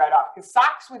just slide right off. Because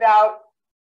socks without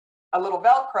a little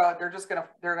Velcro,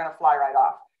 they're gonna fly right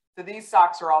off. So these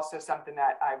socks are also something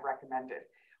that I've recommended.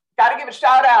 Got to give a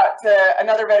shout out to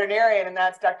another veterinarian, and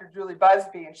that's Dr. Julie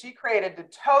Busby, and she created the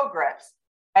toe grips.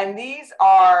 And these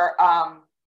are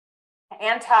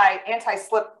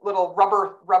anti-slip little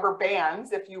rubber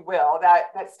bands, if you will,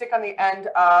 that stick on the end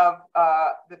of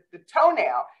the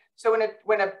toenail. So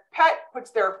when a pet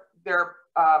puts their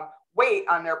weight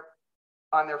on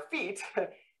their feet,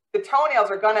 the toenails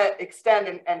are going to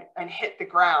extend and hit the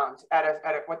ground at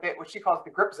what she calls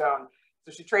the grip zone.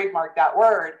 So she trademarked that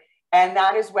word, and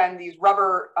that is when these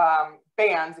rubber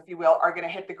bands, if you will, are going to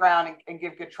hit the ground and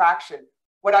give good traction.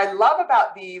 What I love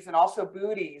about these, and also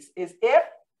booties, is if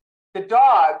the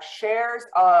dog shares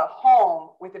a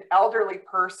home with an elderly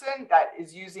person that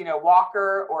is using a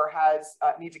walker or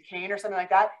needs a cane or something like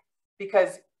that,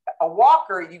 because a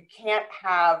walker, you can't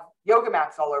have yoga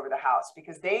mats all over the house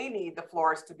because they need the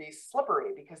floors to be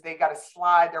slippery because they got to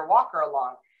slide their walker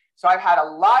along. So I've had a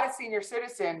lot of senior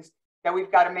citizens that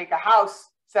we've got to make a house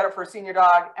set up for a senior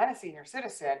dog and a senior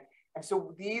citizen. And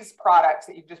so these products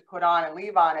that you just put on and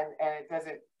leave on, and it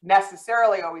doesn't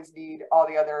necessarily always need all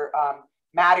the other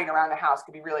matting around the house,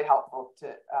 could be really helpful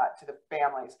to the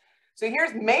families. So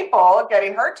here's Maple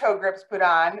getting her toe grips put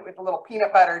on with a little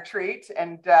peanut butter treat.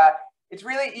 And it's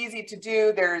really easy to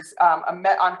do. There's on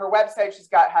her website, she's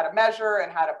got how to measure and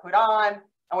how to put on.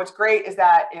 And what's great is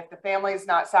that if the family is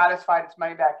not satisfied, it's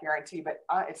money back guarantee, but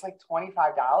it's like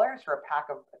 $25 for a pack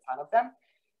of a ton of them.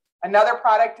 Another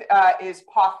product is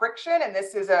Paw Friction, and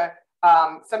this is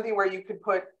something where you could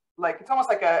put, it's almost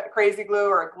like a crazy glue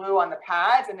or a glue on the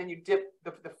pads, and then you dip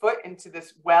the foot into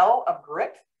this well of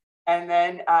grit, and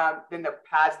then the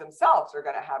pads themselves are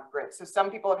going to have grit. So some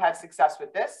people have had success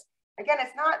with this. Again,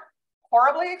 it's not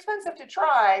horribly expensive to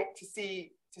try to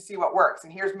see what works.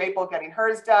 And here's Maple getting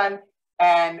hers done,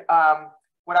 and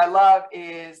what I love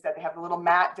is that they have a little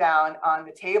mat down on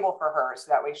the table for her,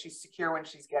 so that way she's secure when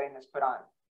she's getting this put on.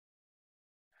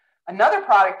 Another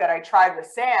product that I tried with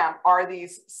Sam are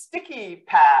these sticky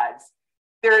pads.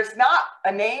 There's not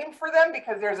a name for them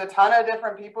because there's a ton of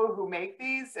different people who make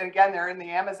these. And again, they're in the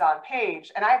Amazon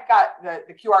page. And I've got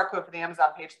the QR code for the Amazon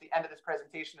page at the end of this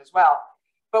presentation as well.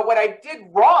 But what I did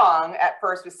wrong at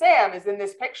first with Sam is in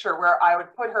this picture where I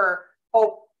would put her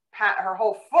whole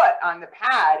foot on the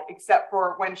pad, except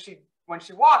for when she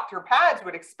walked, her pads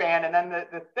would expand and then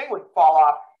the thing would fall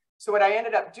off. So what I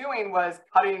ended up doing was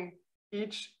cutting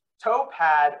each toe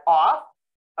pad off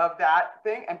of that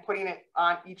thing and putting it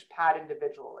on each pad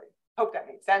individually. Hope that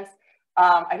made sense.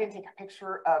 I didn't take a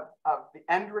picture of the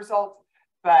end result,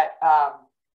 but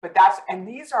that's, and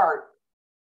these are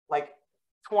like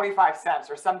 25 cents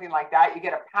or something like that. You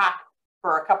get a pack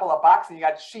for a couple of bucks and you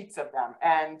got sheets of them.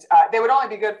 And they would only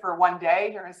be good for one day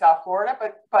here in South Florida,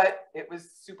 but it was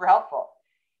super helpful.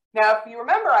 Now, if you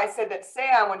remember, I said that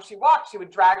Sam, when she walked, she would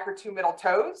drag her two middle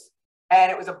toes and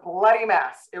it was a bloody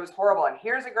mess. It was horrible. And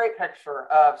here's a great picture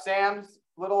of Sam's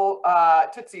little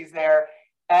tootsies there.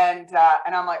 And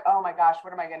I'm like, oh my gosh,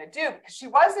 what am I going to do? Because she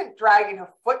wasn't dragging her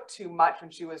foot too much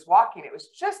when she was walking. It was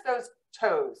just those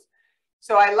toes.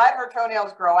 So I let her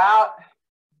toenails grow out,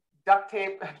 duct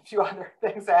tape, a few other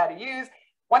things I had to use.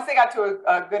 Once they got to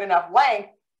a good enough length,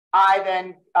 I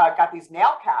then got these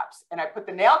nail caps, and I put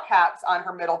the nail caps on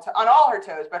her on all her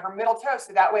toes, but her middle toes.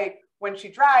 So that way, when she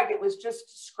dragged, it was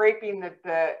just scraping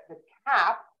the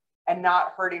cap and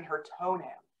not hurting her toenail.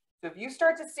 So if you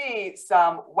start to see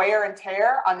some wear and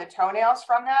tear on the toenails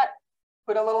from that,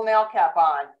 put a little nail cap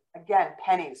on. Again,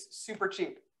 pennies, super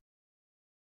cheap.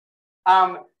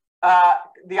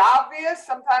 The obvious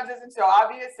sometimes isn't so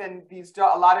obvious, and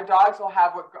a lot of dogs will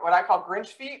have what I call Grinch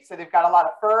feet. So they've got a lot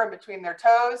of fur in between their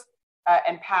toes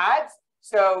and pads.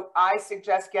 So I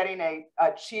suggest getting a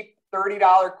cheap $30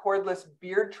 cordless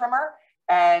beard trimmer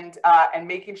and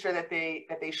making sure that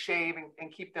they shave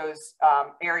and keep those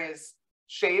areas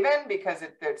shaven, because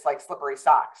it's like slippery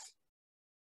socks.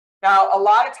 Now, a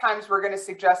lot of times we're going to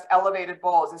suggest elevated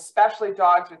bowls, especially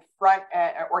dogs with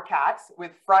or cats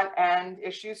with front end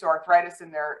issues, so arthritis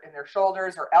in their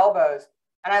shoulders or elbows.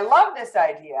 And I love this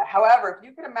idea. However, if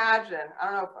you could imagine, I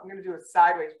don't know if I'm going to do a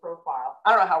sideways profile. I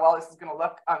don't know how well this is going to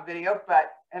look on video,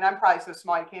 and I'm probably so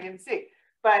small you can't even see.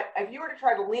 But if you were to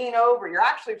try to lean over, you're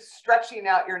actually stretching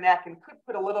out your neck and could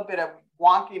put a little bit of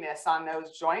wonkiness on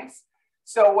those joints.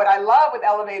 So what I love with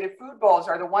elevated food bowls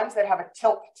are the ones that have a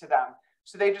tilt to them.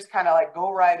 So they just kind of like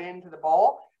go right into the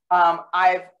bowl.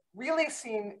 I've really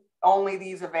seen only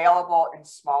these available in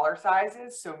smaller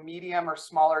sizes, so medium or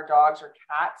smaller dogs or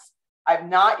cats. I've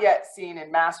not yet seen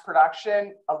in mass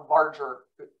production a larger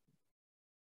food.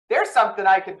 There's something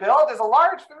I could build as a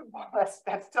large food bowl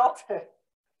that's tilted.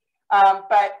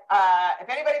 But if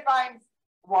anybody finds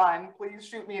one, please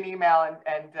shoot me an email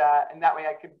and that way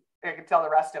I could tell the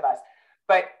rest of us.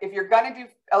 But if you're going to do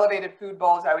elevated food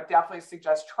bowls, I would definitely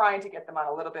suggest trying to get them on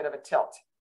a little bit of a tilt.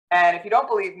 And if you don't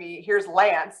believe me, here's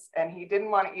Lance, and he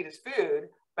didn't want to eat his food,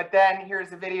 but then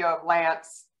here's a video of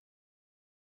Lance.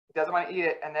 He doesn't want to eat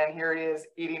it, and then here he is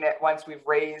eating it once we've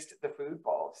raised the food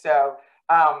bowl. So,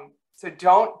 so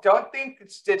don't think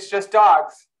it's just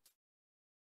dogs.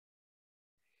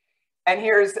 And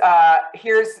here's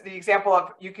the example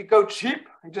of, you could go cheap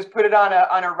and just put it on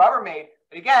a Rubbermaid.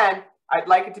 But again, I'd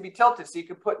like it to be tilted, so you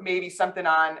could put maybe something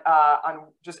on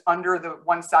just under the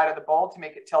one side of the bowl to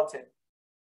make it tilted.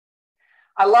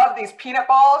 I love these peanut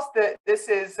balls. This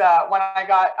is one I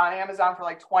got on Amazon for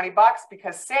like 20 bucks,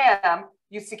 because Sam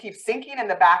used to keep sinking in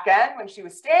the back end when she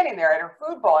was standing there at her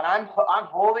food bowl, and I'm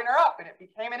holding her up, and it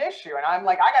became an issue. And I'm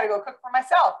like, I got to go cook for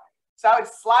myself. So I would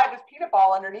slide this peanut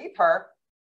ball underneath her.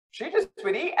 She just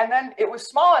would eat, and then it was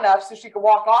small enough so she could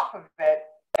walk off of it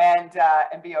and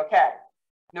be okay.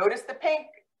 Notice the pink,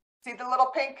 see the little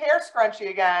pink hair scrunchie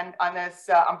again on this,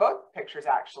 on both pictures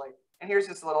actually. And here's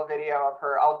just a little video of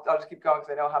her. I'll just keep going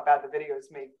because I know how bad the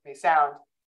videos may sound.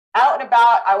 Out and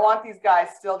about, I want these guys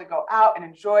still to go out and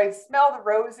enjoy, smell the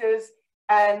roses.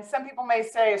 And some people may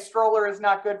say a stroller is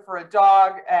not good for a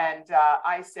dog. And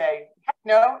I say, heck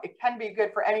no, it can be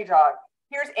good for any dog.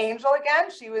 Here's Angel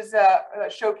again. She was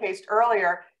showcased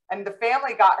earlier, and the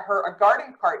family got her a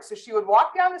garden cart. So she would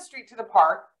walk down the street to the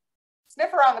park,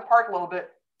 sniff around the park a little bit,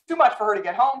 too much for her to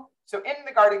get home. So in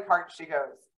the garden cart she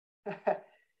goes.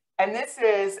 And this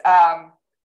is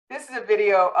a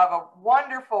video of a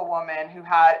wonderful woman who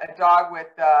had a dog with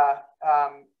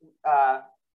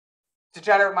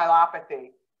degenerative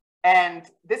myelopathy. And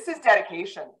this is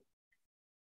dedication.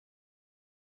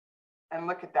 And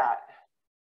look at that.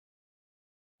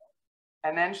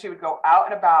 And then she would go out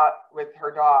and about with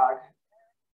her dog.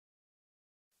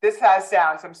 This has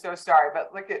sound, so I'm so sorry,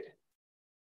 but look at,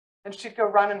 and she'd go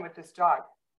running with this dog.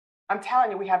 I'm telling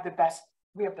you, we have the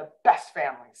best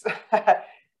families.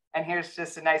 And here's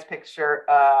just a nice picture.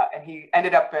 And he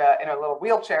ended up in a little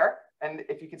wheelchair. And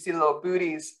if you can see the little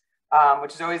booties,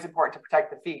 which is always important to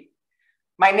protect the feet.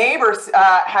 My neighbor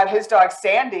had his dog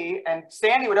Sandy, and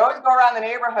Sandy would always go around the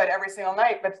neighborhood every single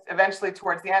night, but eventually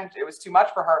towards the end, it was too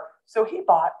much for her. So he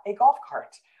bought a golf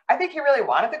cart. I think he really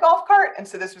wanted the golf cart. And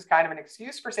so this was kind of an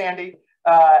excuse for Sandy,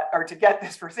 or to get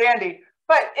this for Sandy.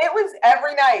 But it was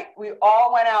every night we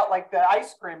all went out, like the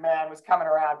ice cream man was coming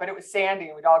around, but it was Sandy,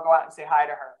 and we'd all go out and say hi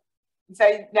to her. And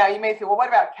so now you may think, well, what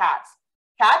about cats?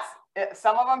 Cats,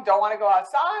 some of them don't want to go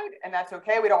outside, and that's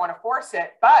okay. We don't want to force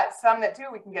it. But some that do,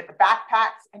 we can get the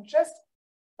backpacks, and just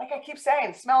like I keep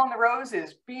saying, smelling the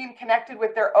roses, being connected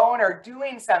with their owner,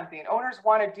 doing something. Owners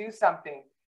want to do something.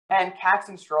 And cats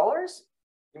and strollers,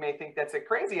 you may think that's a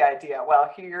crazy idea.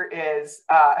 Well, here is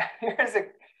here's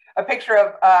a picture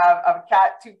of a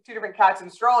cat, two different cats and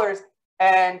strollers.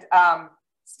 And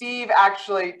Steve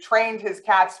actually trained his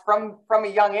cats from a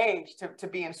young age to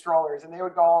be in strollers, and they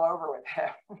would go all over with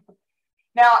him.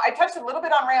 Now, I touched a little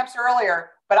bit on ramps earlier,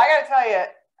 but I got to tell you,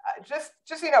 just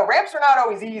so you know, ramps are not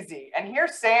always easy. And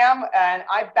here's Sam, and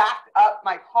I backed up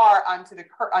my car onto a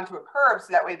curb so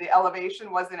that way the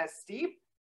elevation wasn't as steep.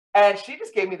 And she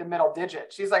just gave me the middle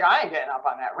digit. She's like, I ain't getting up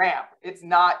on that ramp. It's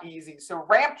not easy. So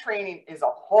ramp training is a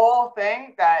whole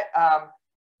thing that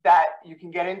that you can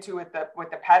get into with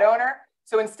the pet owner.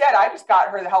 So instead, I just got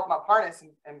her the help 'em up harness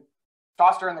and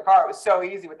tossed her in the car. It was so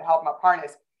easy with the help 'em up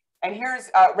harness. And here's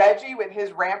Reggie with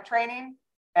his ramp training.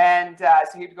 And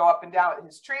so he'd go up and down with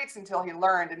his treats until he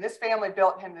learned. And this family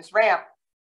built him this ramp.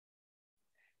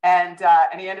 And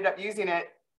he ended up using it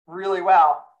really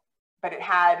well. But it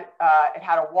had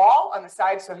a wall on the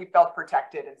side, so he felt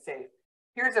protected and safe.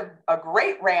 Here's a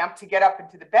great ramp to get up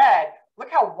into the bed.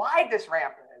 Look how wide this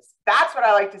ramp is. That's what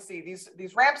I like to see.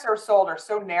 These ramps that are sold are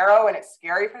so narrow, and it's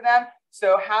scary for them.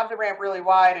 So have the ramp really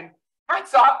wide. And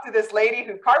hats off to this lady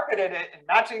who carpeted it in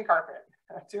matching carpet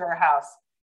to her house.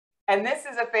 And this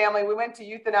is a family. We went to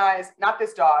euthanize, not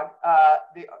this dog,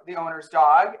 the owner's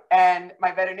dog. And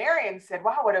my veterinarian said,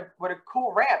 wow, what a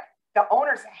cool ramp. The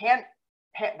owner's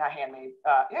not handmade,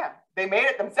 they made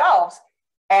it themselves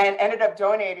and ended up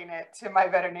donating it to my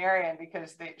veterinarian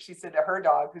because she said that her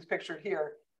dog, who's pictured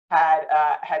here, had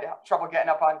trouble getting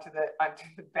up onto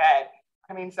the bed.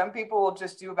 I mean, some people will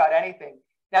just do about anything.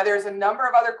 Now, there's a number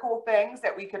of other cool things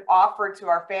that we could offer to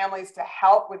our families to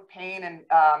help with pain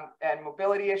and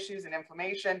mobility issues and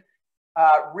inflammation,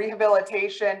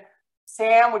 rehabilitation.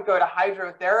 Sam would go to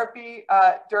hydrotherapy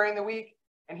during the week,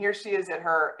 and here she is in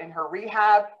her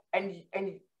rehab. And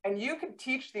you could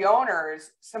teach the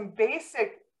owners some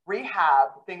basic rehab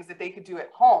things that they could do at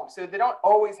home, so they don't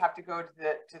always have to go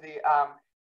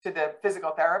to the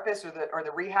physical therapist or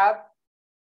the rehab.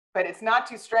 But it's not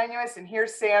too strenuous. And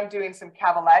here's Sam doing some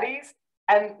cavalettis.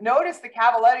 And notice the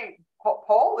cavaletti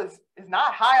pole is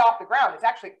not high off the ground. It's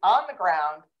actually on the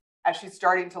ground as she's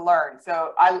starting to learn.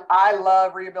 So I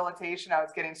love rehabilitation. I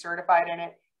was getting certified in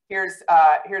it. Here's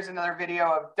another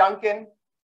video of Duncan.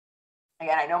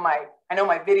 Again, I know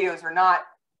my videos are not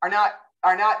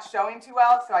showing too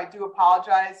well, so I do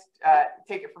apologize.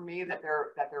 Take it from me that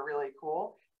they're really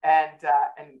cool and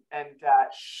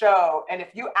show. And if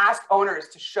you ask owners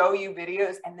to show you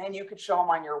videos and then you could show them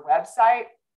on your website,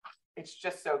 it's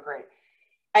just so great.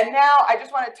 And now I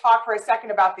just want to talk for a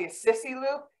second about the Assisi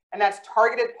loop, and that's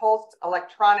targeted pulsed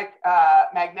electronic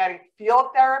magnetic field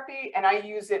therapy. And I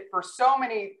use it for so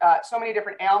many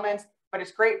different ailments, but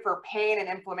it's great for pain and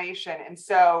inflammation. And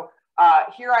so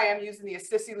here I am using the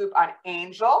Assisi loop on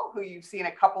Angel, who you've seen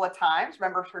a couple of times.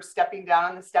 Remember her stepping down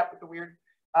on the step with the weird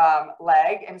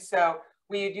leg. And so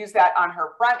we would use that on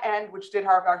her front end, which did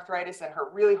have arthritis, and her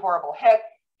really horrible hip.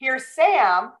 Here's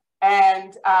Sam.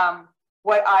 And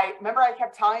remember I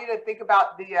kept telling you to think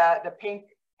about the pink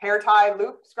hair tie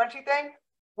loop scrunchy thing.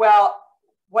 Well,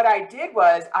 what I did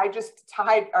was I just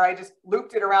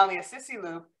looped it around the Assisi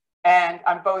loop and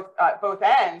on both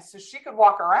ends, so she could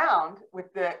walk around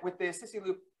with the Assisi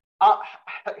loop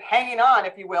hanging on,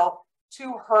 if you will,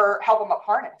 to her help 'em up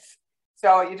harness.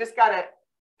 So you just got to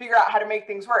figure out how to make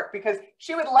things work, because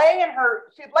she'd lay in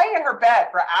her bed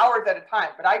for hours at a time.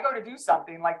 But I go to do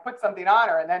something, like put something on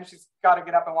her, and then she's got to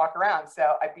get up and walk around.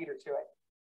 So I beat her to it.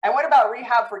 And what about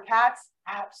rehab for cats?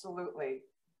 Absolutely.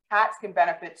 Cats can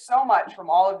benefit so much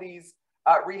from all of these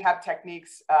rehab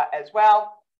techniques as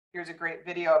well. Here's a great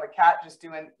video of a cat just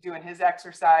doing his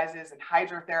exercises and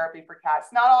hydrotherapy for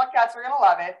cats. Not all cats are going to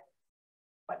love it,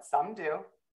 but some do.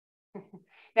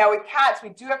 Now with cats, we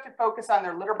do have to focus on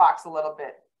their litter box a little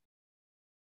bit,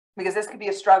 because this could be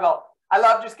a struggle. I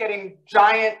love just getting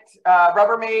giant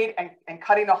Rubbermaid and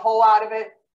cutting a hole out of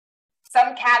it.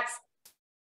 Some cats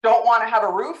don't want to have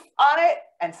a roof on it,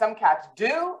 and some cats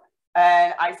do.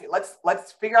 And I say,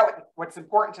 let's figure out what's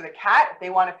important to the cat. If they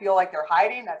want to feel like they're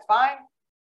hiding, that's fine.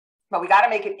 but we got to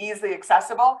make it easily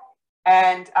accessible.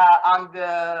 And on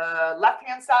the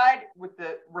left-hand side,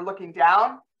 we're looking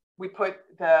down, we put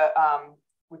a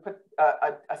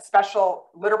special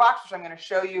litter box, which I'm going to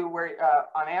show you where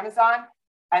on Amazon.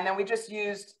 And then we just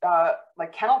used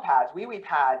like kennel pads, wee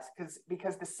pads,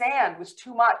 because the sand was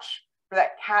too much for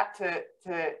that cat to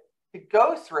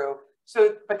go through.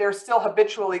 So, but they're still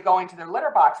habitually going to their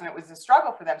litter box, and it was a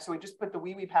struggle for them. So we just put the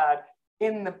wee pad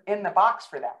in the box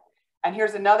for them. And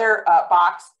here's another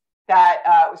box that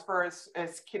was for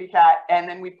his kitty cat, and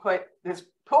then we put this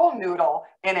pool noodle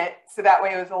in it, so that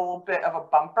way it was a little bit of a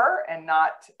bumper and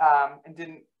not and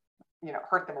didn't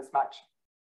hurt them as much.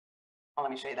 Well,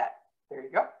 let me show you that. There you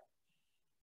go.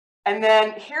 And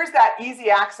then here's that easy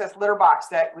access litter box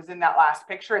that was in that last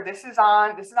picture. This is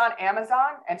on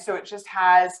Amazon, and so it just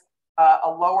has a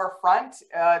lower front.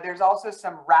 There's also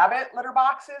some rabbit litter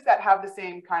boxes that have the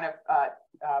same kind of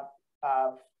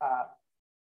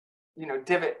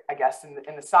divot, I guess,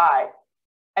 in the side.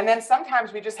 And then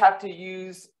sometimes we just have to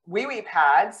use wee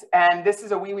pads, and this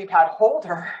is a wee pad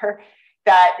holder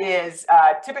that is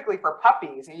typically for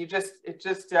puppies, and it just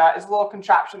is a little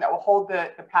contraption that will hold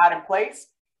the pad in place.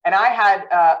 And I had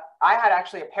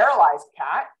actually a paralyzed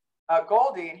cat,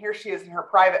 Goldie, and here she is in her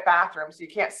private bathroom, so you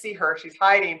can't see her, she's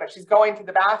hiding, but she's going to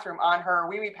the bathroom on her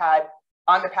wee pad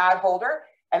on the pad holder.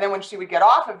 And then when she would get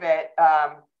off of it,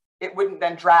 it wouldn't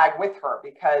then drag with her,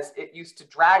 because it used to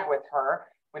drag with her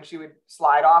when she would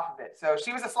slide off of it. So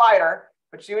she was a slider,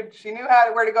 but she knew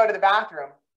where to go to the bathroom.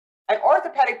 And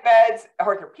orthopedic beds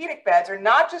are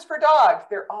not just for dogs,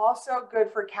 they're also good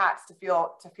for cats to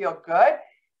feel good.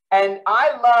 And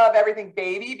I love everything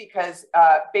baby, because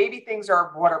baby things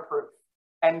are waterproof.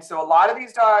 And so a lot of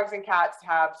these dogs and cats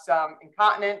have some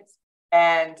incontinence,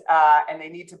 and they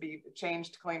need to be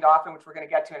changed, cleaned often, which we're going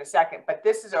to get to in a second. But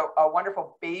this is a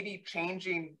wonderful baby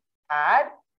changing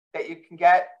pad that you can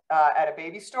get at a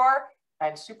baby store,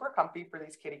 and super comfy for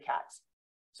these kitty cats.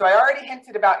 So I already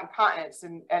hinted about incontinence,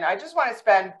 and I just want to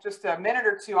spend just a minute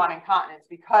or two on incontinence,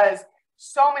 because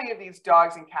so many of these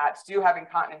dogs and cats do have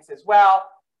incontinence as well,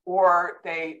 or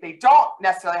they don't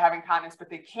necessarily have incontinence, but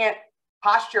they can't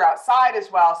posture outside as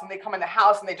well. So they come in the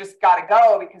house and they just got to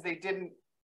go because they didn't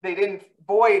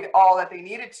void all that they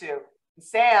needed to. And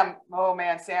Sam, oh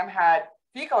man, Sam had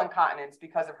fecal incontinence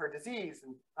because of her disease,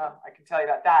 and I can tell you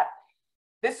about that.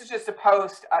 This is just a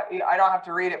post. I don't have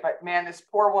to read it, but man, this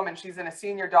poor woman, she's in a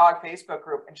senior dog Facebook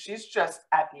group, and she's just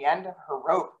at the end of her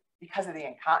rope because of the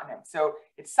incontinence. So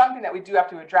it's something that we do have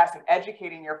to address, and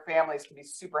educating your families can be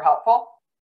super helpful.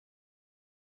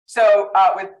 So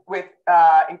with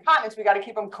incontinence, we got to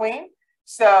keep them clean.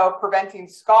 So preventing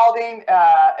scalding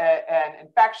and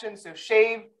infection. So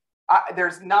shave.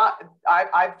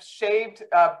 I've shaved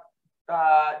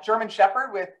German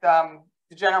Shepherd with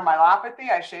degenerative myelopathy.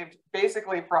 I shaved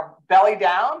basically from belly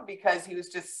down, because he was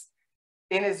just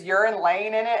in his urine, laying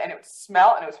in it, and it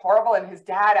smelled, and it was horrible. And his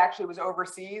dad actually was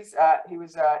overseas. He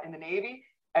was in the Navy.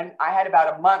 And I had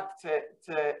about a month that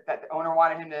the owner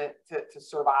wanted him to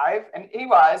survive. And he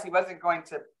wasn't going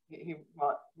to, he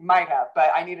might have,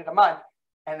 but I needed a month,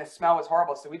 and the smell was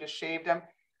horrible. So we just shaved him.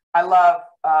 I love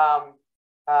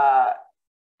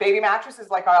baby mattresses,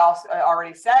 like I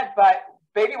already said, but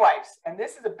baby wipes. And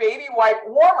this is a baby wipe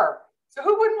warmer. So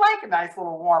who wouldn't like a nice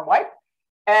little warm wipe?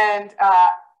 And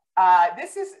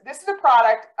this is a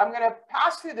product. I'm going to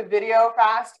pass through the video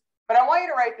fast, but I want you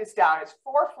to write this down. It's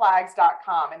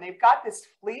 4flags.com, and they've got this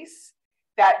fleece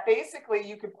that basically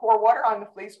you could pour water on the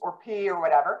fleece or pee or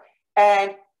whatever,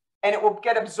 and it will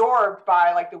get absorbed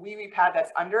by like the wee pad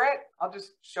that's under it. I'll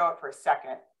just show it for a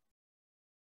second.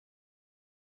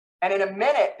 And in a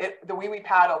minute, the wee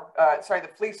pad the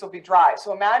fleece will be dry.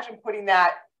 So imagine putting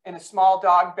that in a small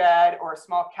dog bed or a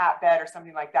small cat bed or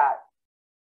something like that.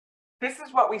 This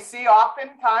is what we see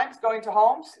oftentimes going to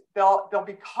homes. They'll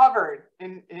be covered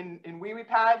in wee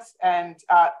pads, and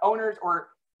owners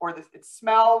it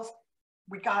smells.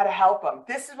 We got to help them.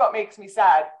 This is what makes me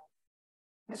sad.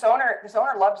 This owner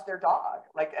loves their dog,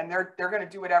 and they're going to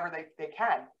do whatever they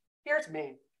can. Here's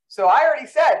me. So I already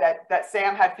said that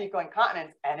Sam had fecal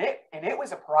incontinence, and it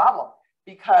was a problem,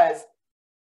 because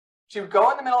she would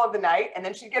go in the middle of the night, and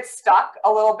then she'd get stuck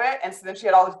a little bit. And so then she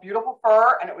had all this beautiful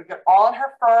fur, and it would get all in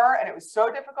her fur, and it was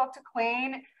so difficult to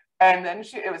clean. And then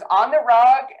it was on the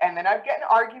rug, and then I'd get in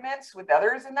arguments with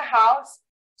others in the house.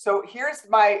 So here's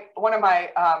one of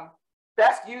my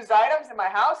best used items in my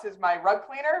house is my rug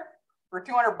cleaner for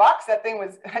 $200.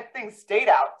 That thing stayed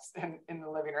out in the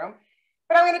living room.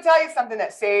 But I'm going to tell you something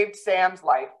that saved Sam's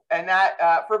life. And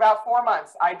that for about 4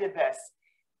 months, I did this.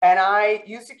 And I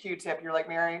used a Q-tip. You're like,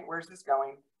 Mary, where's this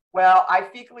going? Well, I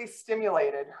fecally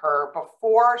stimulated her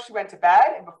before she went to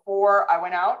bed and before I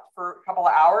went out for a couple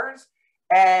of hours.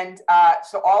 And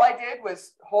so all I did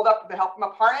was hold up the help them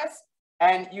up harness,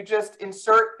 and you just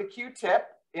insert the Q-tip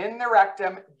in the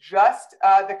rectum, just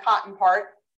the cotton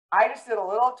part. I just did a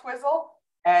little twizzle,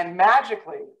 and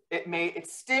magically it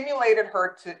stimulated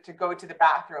her to go to the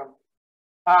bathroom.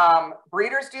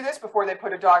 Breeders do this before they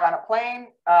put a dog on a plane.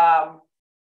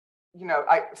 You know,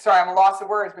 sorry, I'm a loss of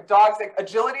words, but dogs like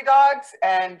agility dogs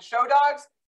and show dogs,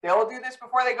 they'll do this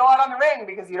before they go out on the ring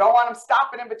because you don't want them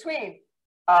stopping in between.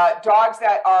 Dogs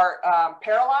that are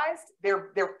paralyzed,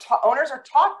 their owners are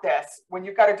taught this when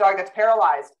you've got a dog that's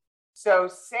paralyzed. So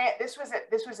this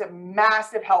was a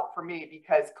massive help for me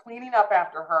because cleaning up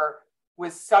after her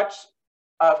was such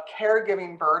a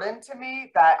caregiving burden to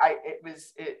me that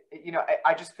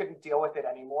I just couldn't deal with it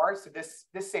anymore. So this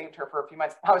saved her for a few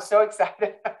months. I was so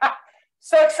excited.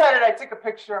 So excited I took a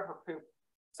picture of her poop.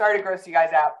 Sorry to gross you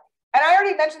guys out. And I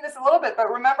already mentioned this a little bit,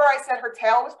 but remember I said her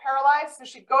tail was paralyzed? So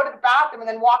she'd go to the bathroom and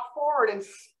then walk forward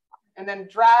and then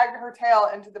drag her tail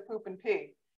into the poop and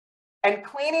pee. And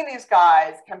cleaning these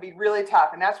guys can be really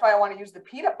tough. And that's why I want to use the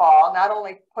peanut ball, not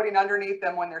only putting underneath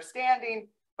them when they're standing,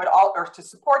 or to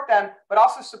support them, but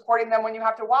also supporting them when you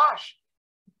have to wash.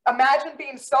 Imagine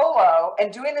being solo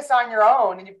and doing this on your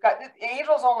own. And you've got,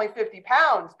 Angel's only 50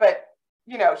 pounds, but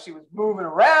you know, she was moving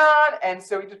around. And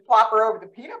so we just plop her over the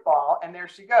peanut ball and there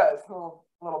she goes,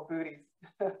 little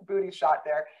booty shot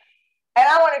there. And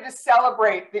I want to just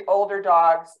celebrate the older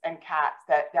dogs and cats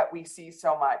that we see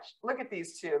so much. Look at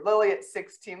these two, Lily at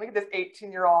 16, look at this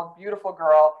 18-year-old beautiful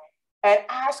girl. And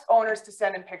ask owners to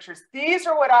send in pictures. These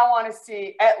are what I want to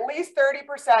see. At least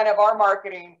 30% of our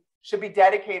marketing should be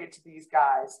dedicated to these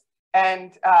guys.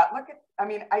 And look at, I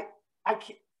mean, I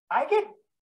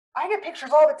get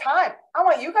pictures all the time. I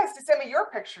want you guys to send me your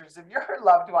pictures of your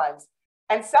loved ones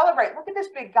and celebrate. Look at this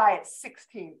big guy at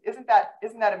 16. Isn't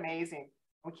that amazing?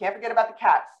 We can't forget about the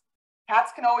cats.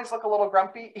 Cats can always look a little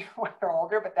grumpy even when they're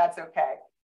older, but that's okay.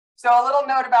 So a little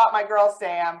note about my girl,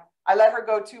 Sam. I let her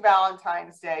go 2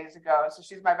 Valentine's days ago. So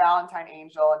she's my Valentine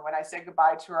angel. And when I said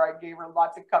goodbye to her, I gave her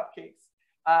lots of cupcakes.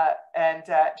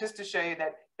 Just to show you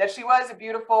that she was a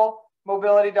beautiful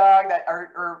mobility dog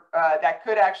that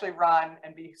could actually run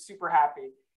and be super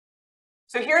happy.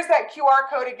 So here's that QR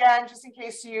code again, just in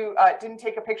case you didn't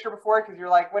take a picture before because you're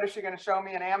like, what is she going to show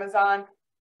me on Amazon?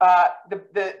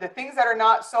 The things that are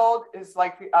not sold is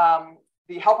like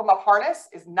the Help 'em Up harness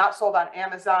is not sold on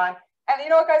Amazon. And you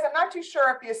know what, guys, I'm not too sure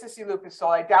if the Assisi loop is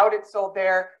sold. I doubt it's sold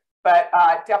there, but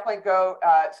definitely go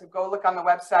look on the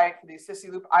website for the Assisi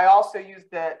loop. I also use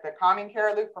the calming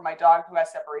care loop for my dog who has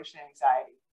separation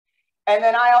anxiety. And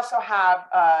then I also have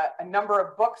a number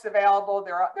of books available.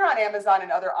 They're on Amazon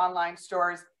and other online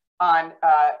stores on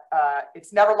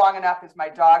It's Never Long Enough is my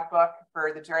dog book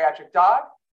for the geriatric dog,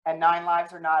 and 9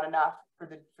 Lives Are Not Enough for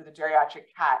the geriatric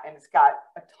cat. And it's got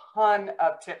a ton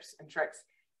of tips and tricks.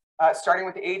 Starting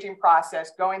with the aging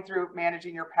process, going through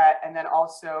managing your pet, and then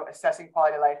also assessing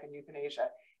quality of life and euthanasia.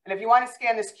 And if you want to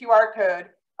scan this QR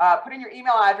code, put in your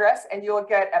email address and you'll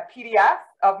get a PDF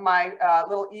of my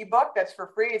little ebook that's for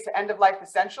free. It's End of Life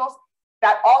Essentials.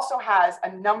 That also has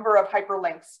a number of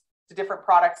hyperlinks to different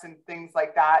products and things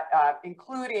like that,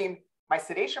 including my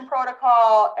sedation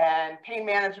protocol and pain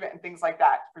management and things like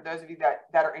that, for those of you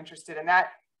that are interested in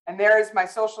that. And there is my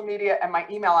social media and my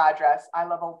email address,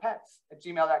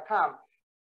 iloveoldpets@gmail.com.